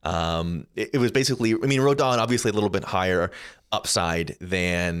 it was basically, Rodon obviously a little bit higher upside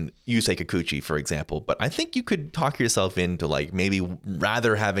than Yusei Kikuchi, for example. But I think you could talk yourself into maybe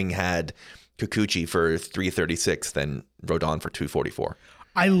rather having had Kikuchi for 336 than Rodon for 244.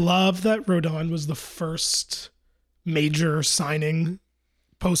 I love that Rodon was the first major signing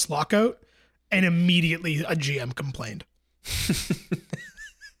post lockout, and immediately a GM complained.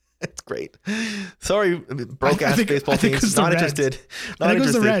 That's great. Sorry, broke-ass baseball teams. Not interested. I think it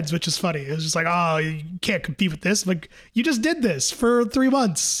was the Reds, which is funny. It was just you can't compete with this. You just did this for 3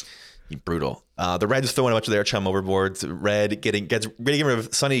 months. Brutal. The Reds throwing a bunch of their chum overboard. Red gets rid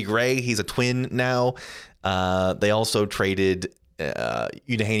of Sonny Gray. He's a Twin now. They also traded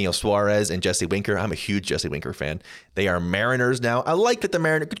Eugenio Suarez and Jesse Winker. I'm a huge Jesse Winker fan. They are Mariners now. I like that the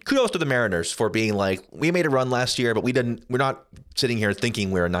Mariners, kudos to the Mariners for being we made a run last year, but we're not sitting here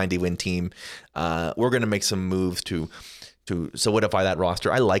thinking we're a 90-win team. We're going to make some moves to solidify that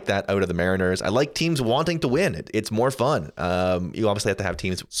roster. I like that out of the Mariners. I like teams wanting to win. It's more fun. You obviously have to have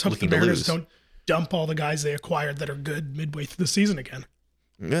teams looking to lose. Don't dump all the guys they acquired that are good midway through the season again.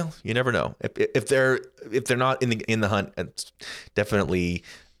 Well, you never know. If they're not in the hunt, it's definitely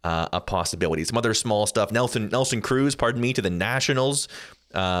a possibility. Some other small stuff. Nelson Cruz, to the Nationals,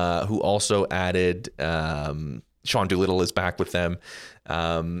 who also added Sean Doolittle is back with them.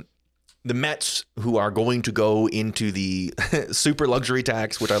 The Mets, who are going to go into the super luxury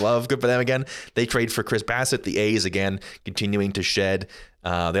tax, which I love, good for them again. They trade for Chris Bassett. The A's again continuing to shed.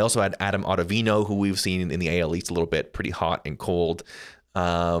 They also had Adam Ottavino, who we've seen in the AL East a little bit, pretty hot and cold.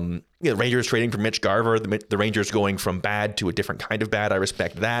 Rangers trading for Mitch Garver. The Rangers going from bad to a different kind of bad. I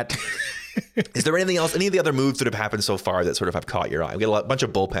respect that. Is there anything else? Any of the other moves that have happened so far that sort of have caught your eye? We got a bunch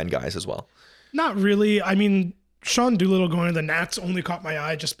of bullpen guys as well. Not really. Sean Doolittle going to the Nats only caught my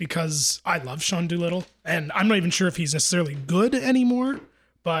eye just because I love Sean Doolittle, and I'm not even sure if he's necessarily good anymore.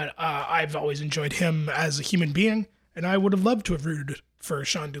 But I've always enjoyed him as a human being, and I would have loved to have rooted for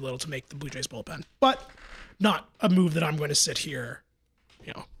Sean Doolittle to make the Blue Jays bullpen, but not a move that I'm going to sit here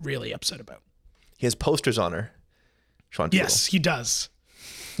really upset about. He has posters on her, Sean Doolittle. Yes, he does.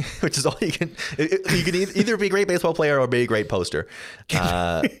 Which is all you can. You can either be a great baseball player or be a great poster. You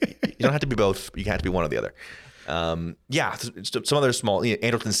don't have to be both. You have to be one or the other. Some other small.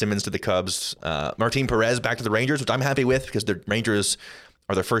 Andrelton Simmons to the Cubs. Martin Perez back to the Rangers, which I'm happy with because the Rangers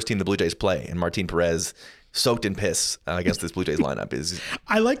are the first team the Blue Jays play, and Martin Perez soaked in piss against this Blue Jays lineup is.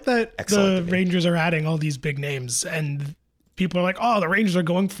 I like that the Rangers are adding all these big names, and people are like, "Oh, the Rangers are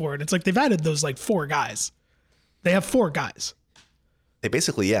going for it." It's like they've added those 4 guys. They have 4 guys. They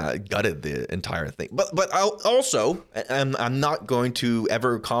basically, gutted the entire thing. But I'll also, I'm not going to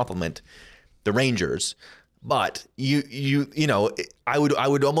ever compliment the Rangers, but I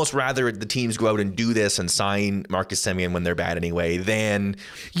would almost rather the teams go out and do this and sign Marcus Semien when they're bad anyway than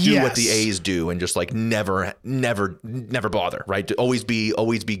do what the A's do and just never bother, right? To always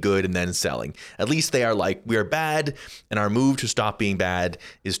be good and then selling. At least they are we are bad, and our move to stop being bad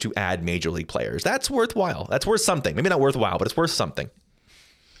is to add major league players. That's worthwhile. That's worth something. Maybe not worthwhile, but it's worth something.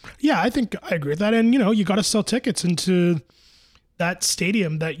 Yeah, I think I agree with that. And, you got to sell tickets into that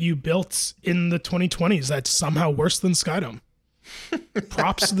stadium that you built in the 2020s that's somehow worse than Skydome.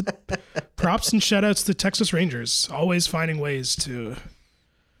 Props and shout outs to Texas Rangers, always finding ways to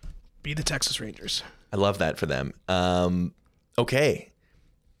be the Texas Rangers. I love that for them. Okay.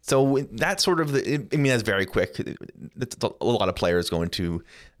 So that's sort of that's very quick. It's a lot of players going to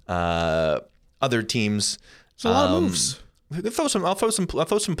other teams. It's a lot of moves. I'll throw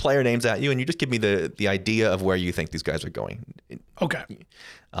some player names at you, and you just give me the idea of where you think these guys are going. Okay.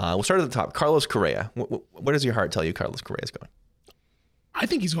 We'll start at the top. Carlos Correa. What does your heart tell you Carlos Correa is going? I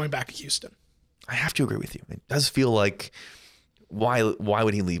think he's going back to Houston. I have to agree with you. It does feel like why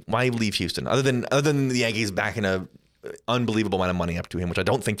would he leave? Why leave Houston? Other than the Yankees backing a unbelievable amount of money up to him, which I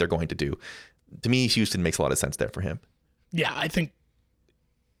don't think they're going to do. To me, Houston makes a lot of sense there for him. Yeah, I think.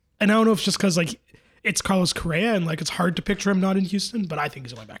 And I don't know if it's just because like it's Carlos Correa and like it's hard to picture him not in Houston, but I think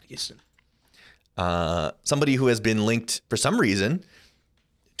he's going back to Houston. Somebody who has been linked for some reason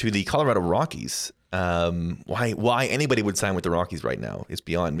to the Colorado Rockies. Why anybody would sign with the Rockies right now is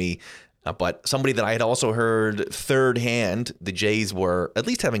beyond me. But somebody that I had also heard third hand, the Jays were at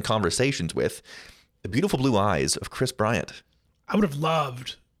least having conversations with, the beautiful blue eyes of Chris Bryant. I would have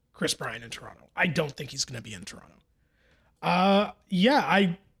loved Chris Bryant in Toronto. I don't think he's going to be in Toronto. Yeah,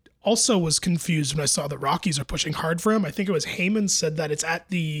 I also was confused when I saw the Rockies are pushing hard for him. I think it was Heyman said that it's at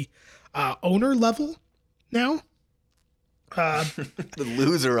the owner level now. The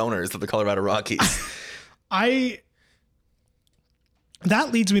loser owners of the Colorado Rockies.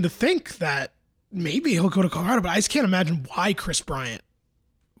 That leads me to think that maybe he'll go to Colorado, but I just can't imagine why Chris Bryant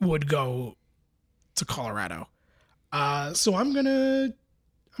would go to Colorado. So I'm gonna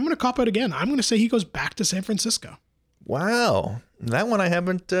cop out again. I'm gonna say he goes back to San Francisco. Wow, that one I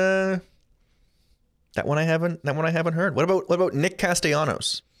haven't. That one I haven't heard. What about Nick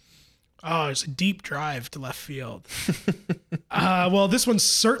Castellanos? Oh, it's a deep drive to left field. Well, this one's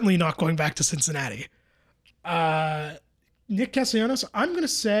certainly not going back to Cincinnati. Nick Castellanos, I'm gonna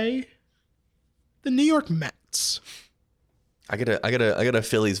say the New York Mets. I get a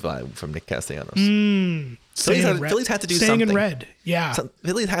Phillies vibe from Nick Castellanos. Phillies had to do staying something. in red, yeah.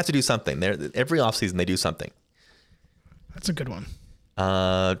 Phillies have to do something. Every offseason they do something. That's a good one.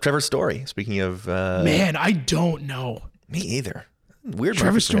 Trevor Story. Speaking of, man, I don't know. Me either. Weird.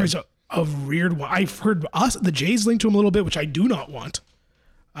 Trevor Story's a weird one. I've heard the Jays linked to him a little bit, which I do not want.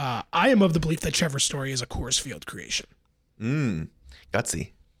 I am of the belief that Trevor Story is a Coors Field creation. Gutsy.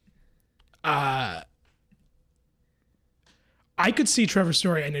 I could see Trevor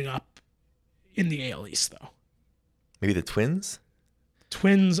Story ending up in the AL East, though. Maybe the Twins?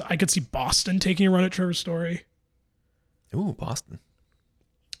 I could see Boston taking a run at Trevor Story. Ooh, Boston.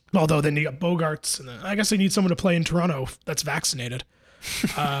 Although then you got Bogarts, and I guess they need someone to play in Toronto that's vaccinated.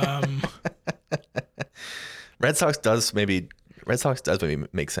 Red Sox does maybe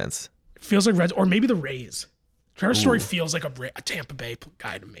make sense. Feels like Reds, or maybe the Rays. Trevor Story feels like a Tampa Bay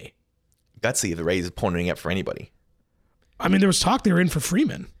guy to me. Gutsy if the Rays pointing up for anybody. I mean, there was talk they were in for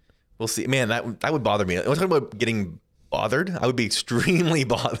Freeman. We'll see. Man, that would bother me. I was talking about getting bothered. I would be extremely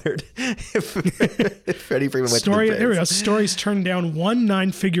bothered if Freddie Freeman went to the Rays. There we go. Story's turned down one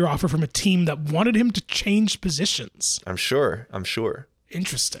 9-figure offer from a team that wanted him to change positions. I'm sure.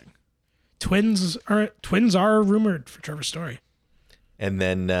 Interesting. Twins are rumored for Trevor Story. And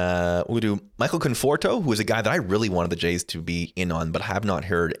then we'll do Michael Conforto, who is a guy that I really wanted the Jays to be in on, but have not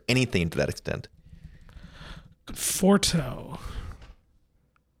heard anything to that extent. Conforto.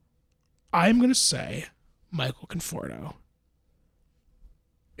 I'm going to say Michael Conforto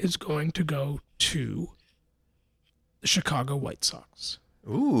is going to go to the Chicago White Sox.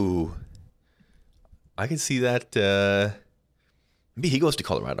 Ooh. I can see that. Maybe he goes to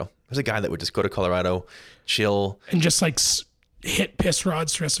Colorado. There's a guy that would just go to Colorado, chill. And just like hit piss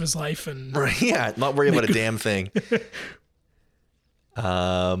rods the rest of his life. And yeah, not worry about a damn thing.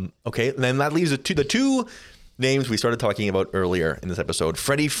 Okay, and then that leaves the two names we started talking about earlier in this episode,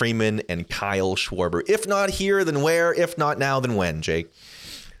 Freddie Freeman and Kyle Schwarber. If not here, then where? If not now, then when, Jake?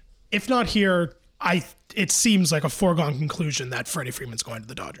 If not here, it seems like a foregone conclusion that Freddie Freeman's going to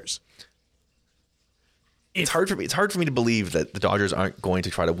the Dodgers. It's hard for me to believe that the Dodgers aren't going to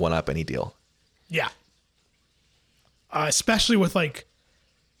try to one-up any deal. Yeah. Especially with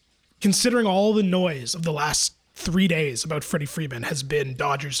considering all the noise of the last 3 days about Freddie Freeman has been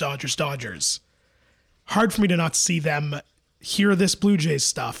Dodgers. Hard for me to not see them hear this Blue Jays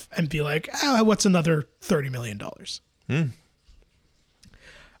stuff and be like, what's another $30 million?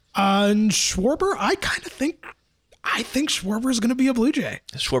 And Schwarber, I think Schwarber is going to be a Blue Jay.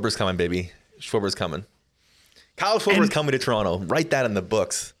 Schwarber's coming, baby. Schwarber's coming. Kyle Schwarber's coming to Toronto. Write that in the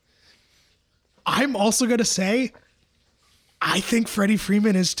books. I'm also going to say I think Freddie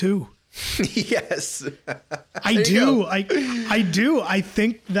Freeman is too. Yes. I do. I do. I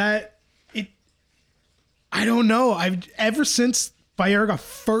think that I don't know. Ever since Baerga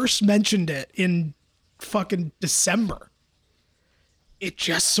first mentioned it in fucking December, it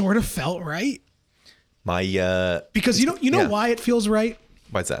just sort of felt right. Because you know why it feels right?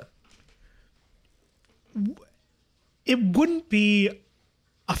 Why's that? It wouldn't be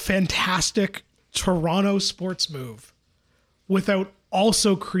a fantastic Toronto sports move without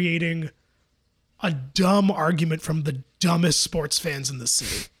also creating a dumb argument from the dumbest sports fans in the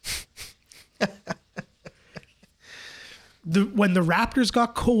city. When the Raptors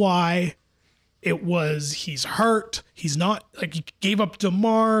got Kawhi, it was he's hurt. He's not, like, he gave up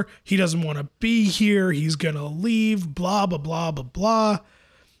DeMar. He doesn't want to be here. He's going to leave, blah, blah, blah, blah, blah.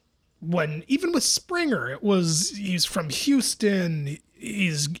 When even with Springer, it was he's from Houston.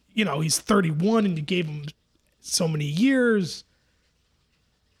 He's 31 and you gave him so many years.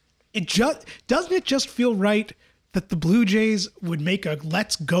 Doesn't it just feel right that the Blue Jays would make a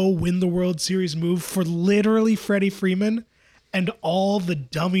let's go win the World Series move for literally Freddie Freeman, and all the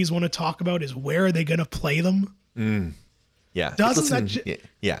dummies want to talk about is where are they going to play them? Yeah.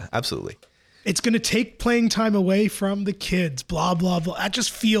 Yeah, absolutely. It's going to take playing time away from the kids, blah, blah, blah. That just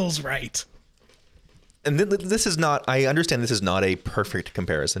feels right. And this is not, I understand this is not a perfect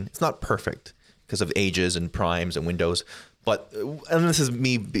comparison. It's not perfect because of ages and primes and windows. But, and this is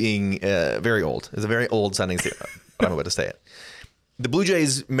me being very old. It's a very old sounding statement, but I'm about to say it. The Blue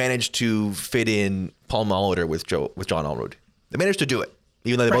Jays managed to fit in Paul Molitor with John Allroyd. They managed to do it,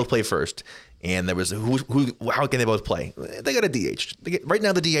 even though they both played first. And there was how can they both play? They got a DH. Right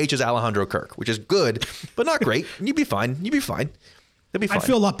now the DH is Alejandro Kirk, which is good, but not great. You'd be fine. They'll be fine. I'd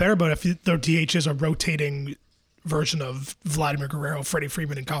feel a lot better about if the DH is a rotating version of Vladimir Guerrero, Freddie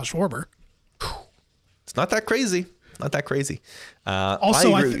Freeman, and Kyle Schwarber. It's not that crazy. Not that crazy.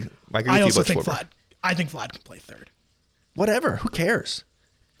 Also, I agree with you about Schwarber. I think Vlad can play third. Whatever. Who cares?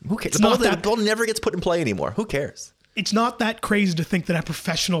 The ball never gets put in play anymore. Who cares? It's not that crazy to think that a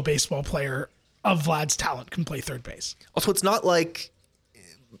professional baseball player of Vlad's talent can play third base. Also, it's not like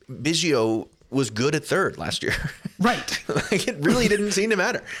Biggio was good at third last year. Right. Like, it really didn't seem to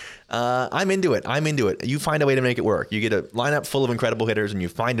matter. I'm into it. You find a way to make it work. You get a lineup full of incredible hitters and you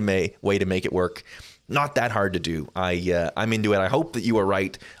find a way to make it work. Not that hard to do. I'm into it. I hope that you are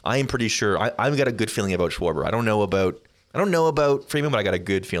right. I am pretty sure. I've got a good feeling about Schwarber. I don't know about Freeman, but I got a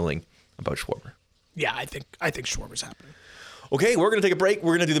good feeling about Schwarber. Yeah, I think Schwarber's happening. Okay, we're going to take a break.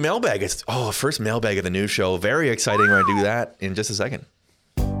 We're going to do the mailbag. It's first mailbag of the new show. Very exciting. We're going to do that in just a second.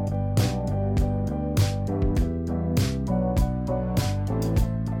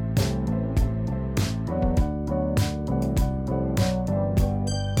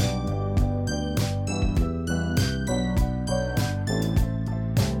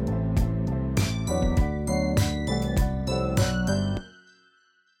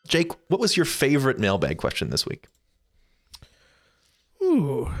 Jake, what was your favorite mailbag question this week?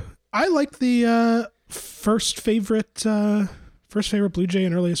 Ooh, I like the first favorite Blue Jay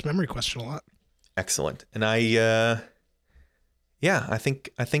and earliest memory question a lot. Excellent. And I think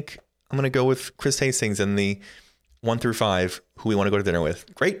I'm going to go with Chris Hastings and the 1 through 5 who we want to go to dinner with.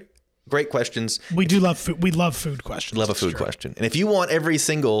 Great questions. We do love food. We love food questions. Love a food question. And if you want every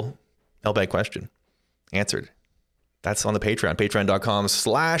single mailbag question answered, that's on the Patreon,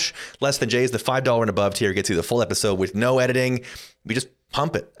 patreon.com/LessThanJays. The $5 and above tier gets you the full episode with no editing. We just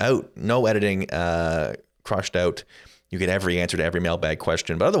pump it out. No editing, crushed out. You get every answer to every mailbag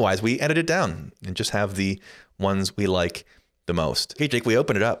question. But otherwise, we edit it down and just have the ones we like the most. Hey, Jake, we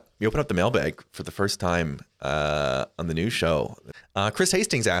open it up. We open up the mailbag for the first time on the new show. Chris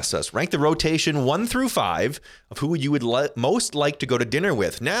Hastings asked us, rank the rotation 1 through 5 of who you would most like to go to dinner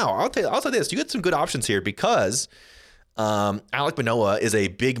with. Now, I'll say this. You get some good options here because Alek Manoah is a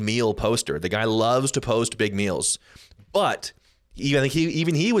big meal poster. The guy loves to post big meals. But even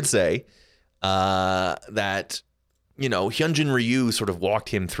he would say that, Hyunjin Ryu sort of walked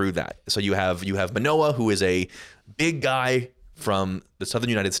him through that. So you have Manoah, who is a big guy from the southern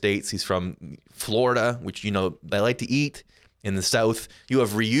United States. He's from Florida, which, they like to eat in the South. You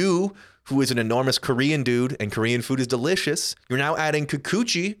have Ryu, who is an enormous Korean dude, and Korean food is delicious. You're now adding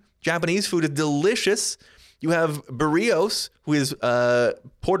Kikuchi. Japanese food is delicious. You have Barrios, who is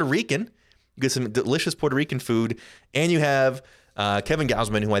Puerto Rican. You get some delicious Puerto Rican food. And you have Kevin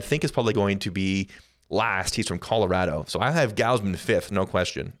Gausman, who I think is probably going to be last. He's from Colorado. So I have Gausman 5th, no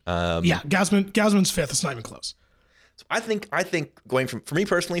question. Gausman's 5th. It's not even close. So I think going for me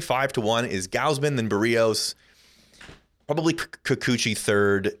personally, 5 to 1 is Gausman, then Barrios, probably Kikuchi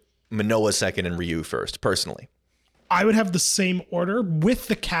 3rd, Manoah 2nd, and Ryu 1st, personally. I would have the same order with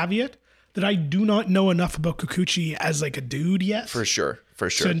the caveat that I do not know enough about Kikuchi as like a dude yet. For sure.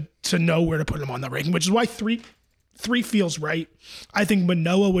 To know where to put him on that ranking, which is why three feels right. I think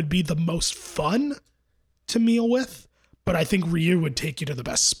Manoa would be the most fun to meal with, but I think Ryu would take you to the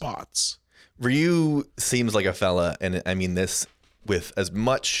best spots. Ryu seems like a fella, and I mean this with as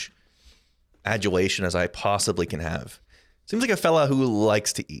much adulation as I possibly can have. Seems like a fella who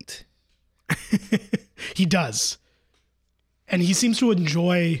likes to eat. He does. And he seems to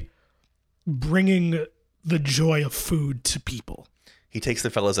enjoy bringing the joy of food to people. He takes the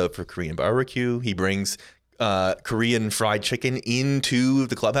fellas out for Korean barbecue. He brings Korean fried chicken into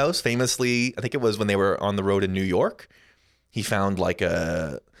the clubhouse. Famously, I think it was when they were on the road in New York. He found like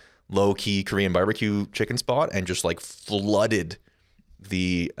a low-key Korean barbecue chicken spot and just like flooded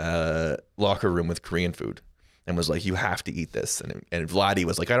the locker room with Korean food and was like, you have to eat this. And Vladdy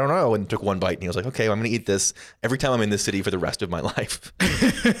was like, I don't know, and took one bite. And he was like, okay, well, I'm going to eat this every time I'm in this city for the rest of my life.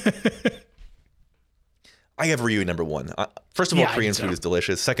 I have Ryu number one. First of all, Korean food is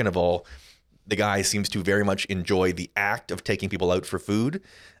delicious. Second of all, the guy seems to very much enjoy the act of taking people out for food.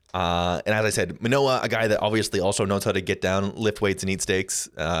 And as I said, Manoa, a guy that obviously also knows how to get down, lift weights, and eat steaks,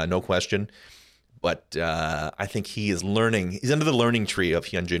 no question. But I think he is learning. He's under the learning tree of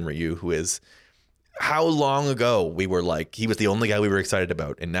Hyunjin Ryu, who is how long ago we were like, he was the only guy we were excited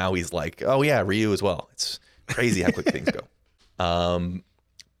about. And now he's like, oh yeah, Ryu as well. It's crazy how quick things go.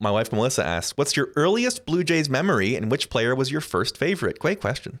 My wife, Melissa, asks, what's your earliest Blue Jays memory and which player was your first favorite? Great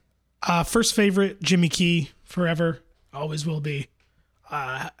question. First favorite, Jimmy Key, forever. Always will be.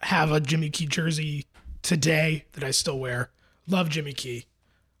 Have a Jimmy Key jersey today that I still wear. Love Jimmy Key.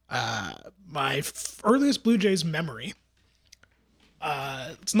 My earliest Blue Jays memory.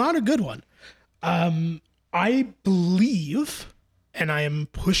 It's not a good one. I believe, and I am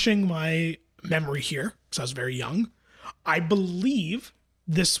pushing my memory here because I was very young. I believe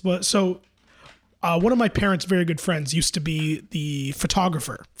this was one of my parents' very good friends used to be the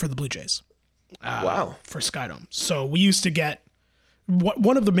photographer for the Blue Jays. Wow. For Skydome. So we used to get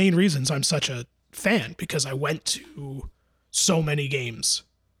one of the main reasons I'm such a fan, because I went to so many games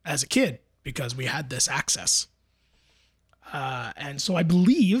as a kid because we had this access. And so I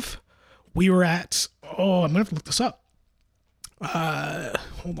believe we were at, I'm going to have to look this up.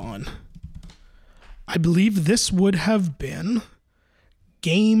 Hold on. I believe this would have been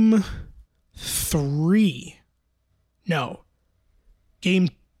game 3. No. Game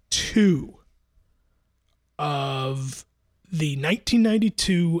 2 of the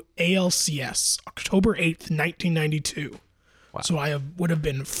 1992 ALCS, October 8th, 1992. Wow. So I would have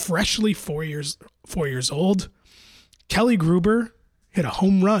been freshly 4 years old. Kelly Gruber hit a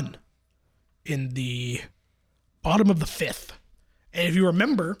home run in the bottom of the 5th. And if you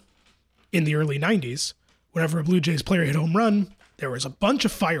remember, in the early 90s, whenever a Blue Jays player hit a home run, there was a bunch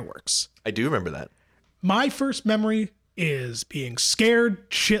of fireworks. I do remember that. My first memory is being scared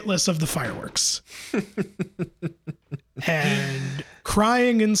shitless of the fireworks. And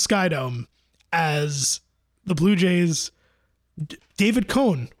crying in Skydome as the Blue Jays, David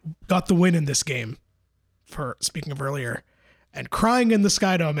Cohn got the win in this game, for speaking of earlier, and crying in the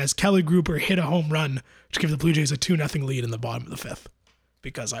Skydome as Kelly Gruber hit a home run to give the Blue Jays a 2-0 lead in the bottom of the 5th,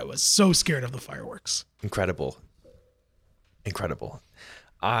 because I was so scared of the fireworks. Incredible.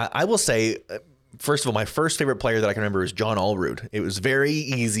 I will say, first of all, my first favorite player that I can remember is John Allrood. It was very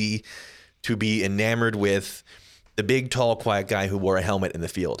easy to be enamored with the big, tall, quiet guy who wore a helmet in the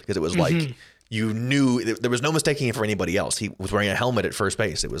field, because it was like, you knew there was no mistaking it for anybody else. He was wearing a helmet at first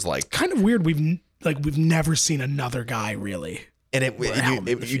base. It was like kind of weird. We've never seen another guy really. And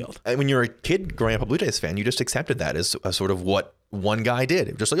when you're a kid growing up a Blue Jays fan, you just accepted that as a sort of what one guy did.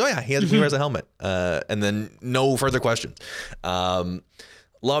 It was just like, oh yeah, he wears a helmet, and then no further questions.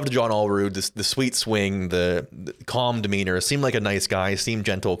 Loved John Allrood, the sweet swing, the calm demeanor. Seemed like a nice guy. Seemed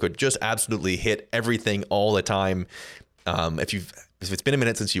gentle. Could just absolutely hit everything all the time. If it's been a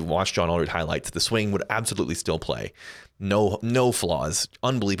minute since you've watched John Allrood highlights, the swing would absolutely still play. No flaws.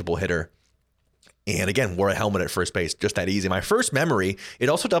 Unbelievable hitter. And again, wore a helmet at first base. Just that easy. My first memory, it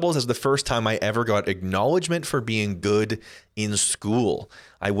also doubles as the first time I ever got acknowledgement for being good in school.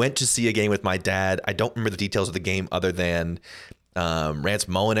 I went to see a game with my dad. I don't remember the details of the game other than Rance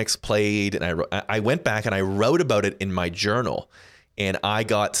Mullenix played. And I went back and I wrote about it in my journal. And I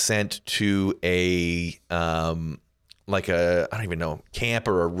got sent to a I don't even know, camp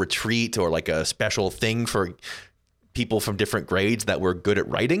or a retreat or like a special thing for people from different grades that were good at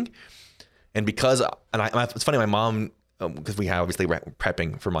writing. And it's funny, my mom, because we have obviously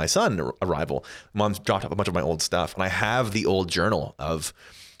prepping for my son arrival, mom's dropped off a bunch of my old stuff, and I have the old journal of,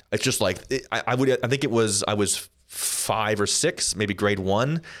 it's just like, I was 5 or 6, maybe grade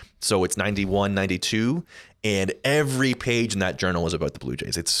 1. So it's 91, 92. And every page in that journal is about the Blue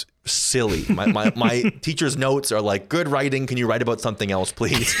Jays. It's silly. My teacher's notes are like, good writing. Can you write about something else,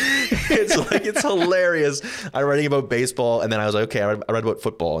 please? It's hilarious. I'm writing about baseball. And then I was like, okay, I read about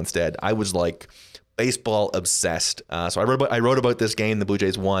football instead. I was like baseball obsessed. So I wrote about this game the Blue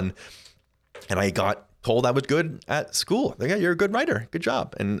Jays won. And I got told I was good at school. Like, yeah, you're a good writer. Good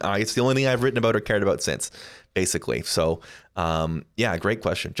job. And it's the only thing I've written about or cared about since, basically. So, yeah, great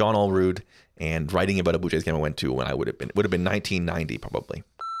question. John Allrood, and writing about a Blue Jays game I went to when I would have been 1990 probably.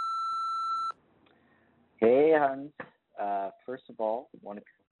 Hey, Hans. First of all, I want to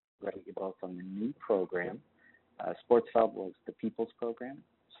congratulate you both on the new program. SportsFab was the People's Program.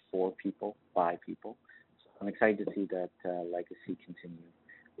 It's for people, by people. So I'm excited to see that legacy continue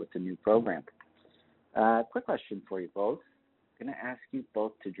with the new program. Quick question for you both. I'm going to ask you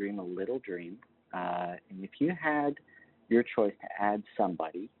both to dream a little dream. And if you had your choice to add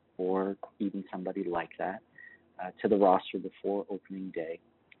somebody, or even somebody like that, to the roster before opening day,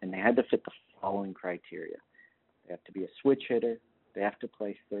 and they had to fit the following criteria. They have to be a switch hitter, they have to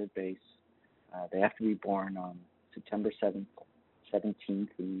play third base, they have to be born on September 17th in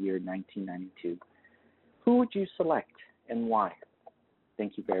the year 1992. Who would you select and why?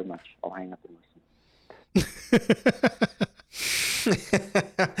 Thank you very much. I'll hang up and listen.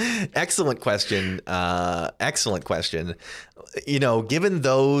 Excellent question. Excellent question. You know, given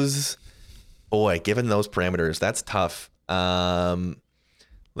those parameters, that's tough.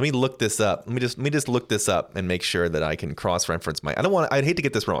 Let me look this up. Let me just look this up and make sure that I can cross-reference I'd hate to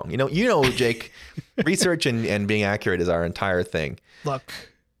get this wrong. You know, Jake, research and being accurate is our entire thing. Look,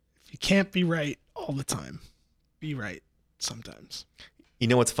 if you can't be right all the time, be right sometimes. You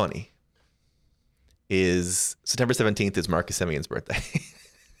know what's funny? Is September 17th is Marcus Semion's birthday.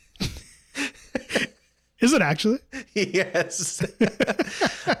 Is it actually? Yes.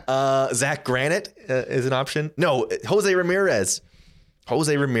 Zach Granite is an option. No, Jose Ramirez.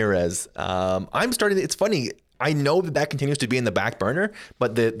 It's funny. I know that continues to be in the back burner,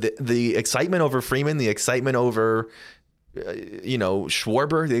 but the excitement over Freeman, the excitement over,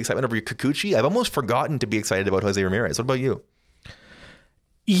 Schwarber, the excitement over Kikuchi, I've almost forgotten to be excited about Jose Ramirez. What about you?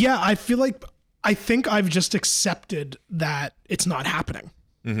 Yeah, I think I've just accepted that it's not happening.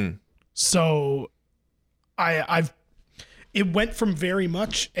 Mm-hmm. So it went from very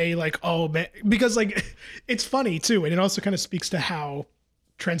much a like, oh man, because like it's funny too, and it also kind of speaks to how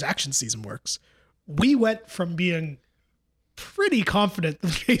transaction season works. We went from being pretty confident the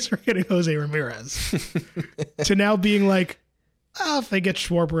Jays were getting Jose Ramirez to now being like, if they get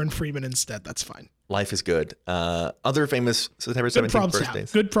Schwarber and Freeman instead, that's fine. Life is good. Other famous September 17th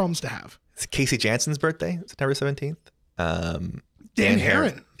birthdays. Good problems to have. It's Casey Jansen's birthday, September 17th. Dan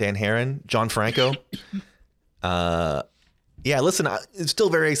Herron. John Franco. Yeah, listen, I'm still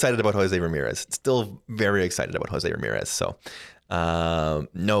very excited about Jose Ramirez. So,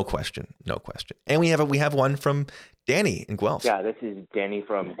 no question. And we have one from Danny in Guelph. Yeah, this is Danny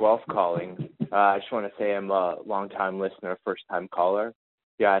from Guelph calling. I just want to say I'm a long-time listener, first-time caller.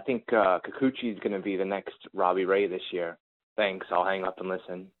 Yeah, I think Kikuchi is going to be the next Robbie Ray this year. Thanks. I'll hang up and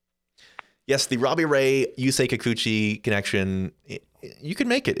listen. Yes, the Robbie Ray, Yusei Kikuchi connection, you could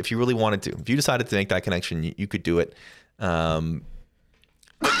make it if you really wanted to. If you decided to make that connection, you could do it.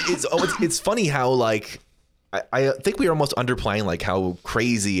 It's funny how, like, I think we are almost underplaying like how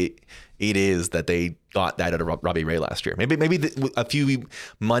crazy it is that they got that out of Robbie Ray last year. Maybe a few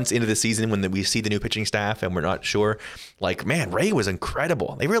months into the season when we see the new pitching staff and we're not sure. Like, man, Ray was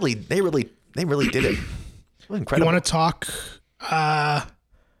incredible. They really did it. It was incredible. You want to talk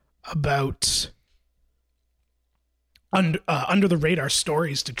about under the radar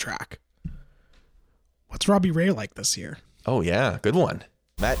stories to track? What's Robbie Ray like this year? Oh yeah, good one.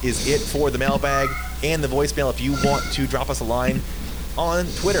 That is it for the mailbag and the voicemail. If you want to drop us a line on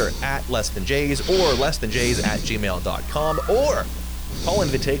Twitter at LessThanJays or LessThanJays@gmail.com, or call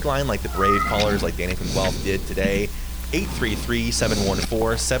into the take line like the brave callers like Danny from Guelph did today,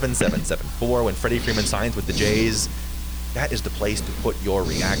 833-714-7774. When Freddie Freeman signs with the Jays, that is the place to put your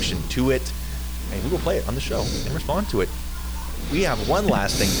reaction to it, and we will play it on the show and respond to it. We have one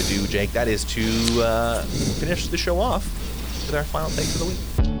last thing to do, Jake. That is to finish the show off with our final takes of the week.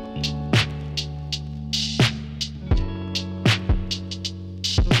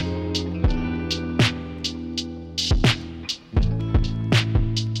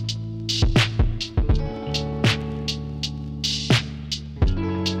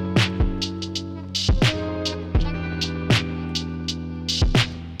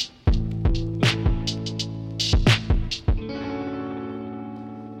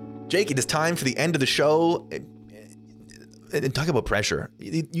 Jake, it is time for the end of the show. and talk about pressure.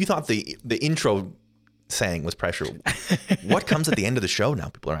 You thought the intro saying was pressure. What comes at the end of the show now?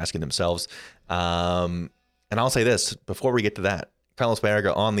 People are asking themselves. And I'll say this before we get to that. Carlos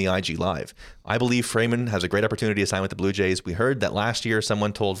Baerga on the IG Live. I believe Freeman has a great opportunity to sign with the Blue Jays. We heard that last year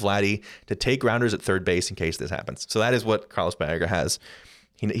someone told Vladdy to take grounders at third base in case this happens. So that is what Carlos Baerga has.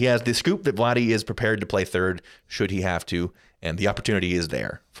 He has the scoop that Vladdy is prepared to play third should he have to, and the opportunity is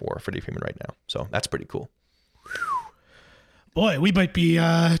there for Freddie Freeman right now. So that's pretty cool. Boy, we might be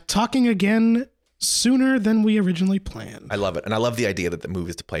talking again sooner than we originally planned. I love it. And I love the idea that the move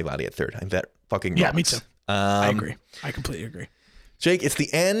is to play Vladdy at third. I think that fucking rocks. Yeah, me too. I agree. I completely agree. Jake, it's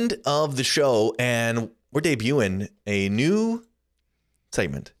the end of the show, and we're debuting a new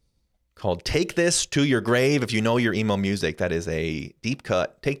segment called Take This to Your Grave. If you know your emo music, that is a deep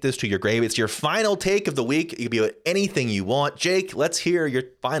cut. Take This to Your Grave. It's your final take of the week. It could be anything you want. Jake, let's hear your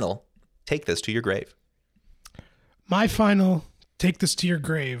final Take This to Your Grave. My final Take This to Your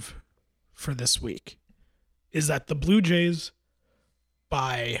Grave for this week is that the Blue Jays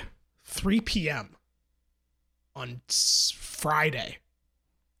by 3 p.m. on Friday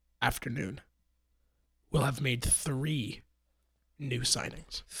afternoon will have made 3 new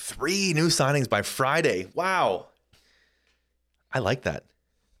signings. 3 new signings by Friday. Wow. I like that.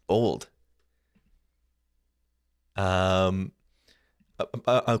 Bold. A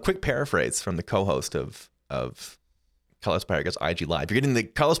quick paraphrase from the co-host of Carlos Baerga's IG Live. You're getting the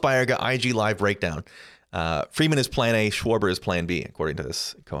Carlos Baerga IG Live breakdown. Freeman is plan A, Schwarber is plan B, according to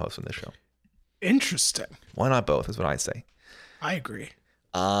this co-host on this show. Interesting. Why not both, is what I'd say. I agree.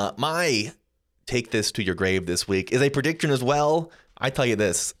 My Take This to Your Grave this week is a prediction as well. I tell you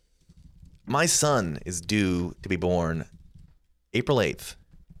this. My son is due to be born April 8th,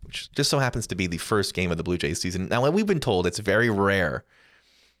 which just so happens to be the first game of the Blue Jays season. Now, we've been told it's very rare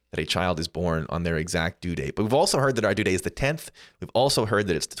that a child is born on their exact due date. But we've also heard that our due date is the 10th. We've also heard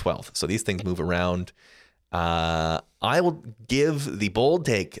that it's the 12th. So these things move around. I will give the bold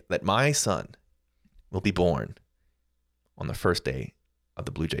take that my son will be born on the first day of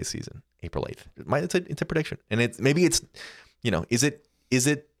the Blue Jays season, April 8th. It's a prediction. And is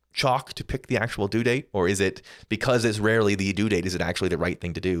it chalk to pick the actual due date, or is it because it's rarely the due date, is it actually the right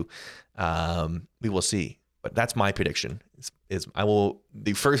thing to do? We will see. But that's my prediction.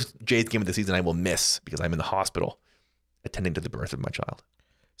 The first Jays game of the season I will miss because I'm in the hospital attending to the birth of my child.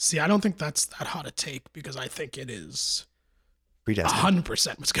 See, I don't think that's that hot a take because I think it is predestined.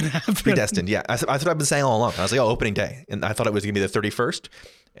 100% what's going to happen. Predestined, yeah. That's what I've been saying all along. I was like, opening day. And I thought it was going to be the 31st.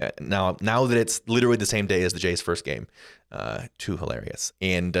 Now that it's literally the same day as the Jays' first game, too hilarious.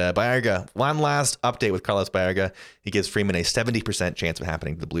 And Baerga, one last update with Carlos Baerga. He gives Freeman a 70% chance of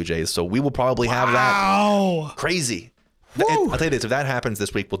happening to the Blue Jays. So we will probably have that. Crazy. I'll tell you this, if that happens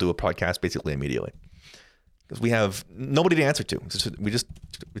this week, we'll do a podcast basically immediately. Because we have nobody to answer to. It's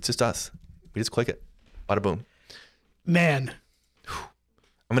just us. We just click it. Bada boom. Man.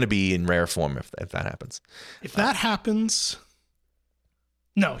 I'm going to be in rare form if that happens. If that happens...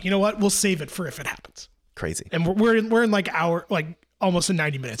 No, you know what? We'll save it for if it happens. Crazy. And we're in almost in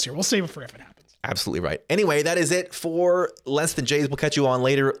 90 minutes here. We'll save it for if it happens. Absolutely right. Anyway, that is it for Less Than Jays. We'll catch you on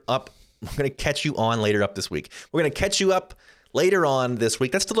later up. We're going to catch you on later up this week. We're going to catch you up later on this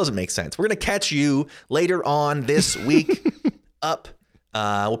week. That still doesn't make sense. We're going to catch you later on this week up.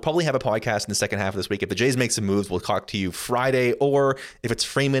 We'll probably have a podcast in the second half of this week. If the Jays make some moves, we'll talk to you Friday, or if it's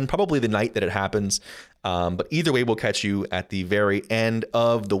Freeman, probably the night that it happens. But either way, we'll catch you at the very end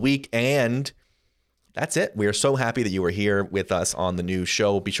of the week. And that's it. We are so happy that you are here with us on the new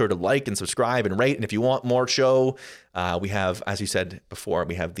show. Be sure to like and subscribe and rate. And if you want more show, we have, as you said before,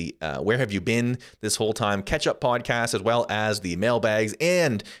 we have the Where Have You Been This Whole Time catch-up podcast, as well as the mailbags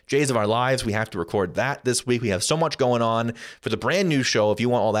and Jays of Our Lives. We have to record that this week. We have so much going on for the brand new show. If you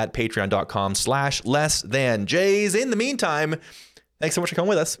want all that, patreon.com/lessthanjays. In the meantime, thanks so much for coming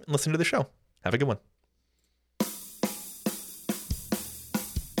with us and listening to the show. Have a good one.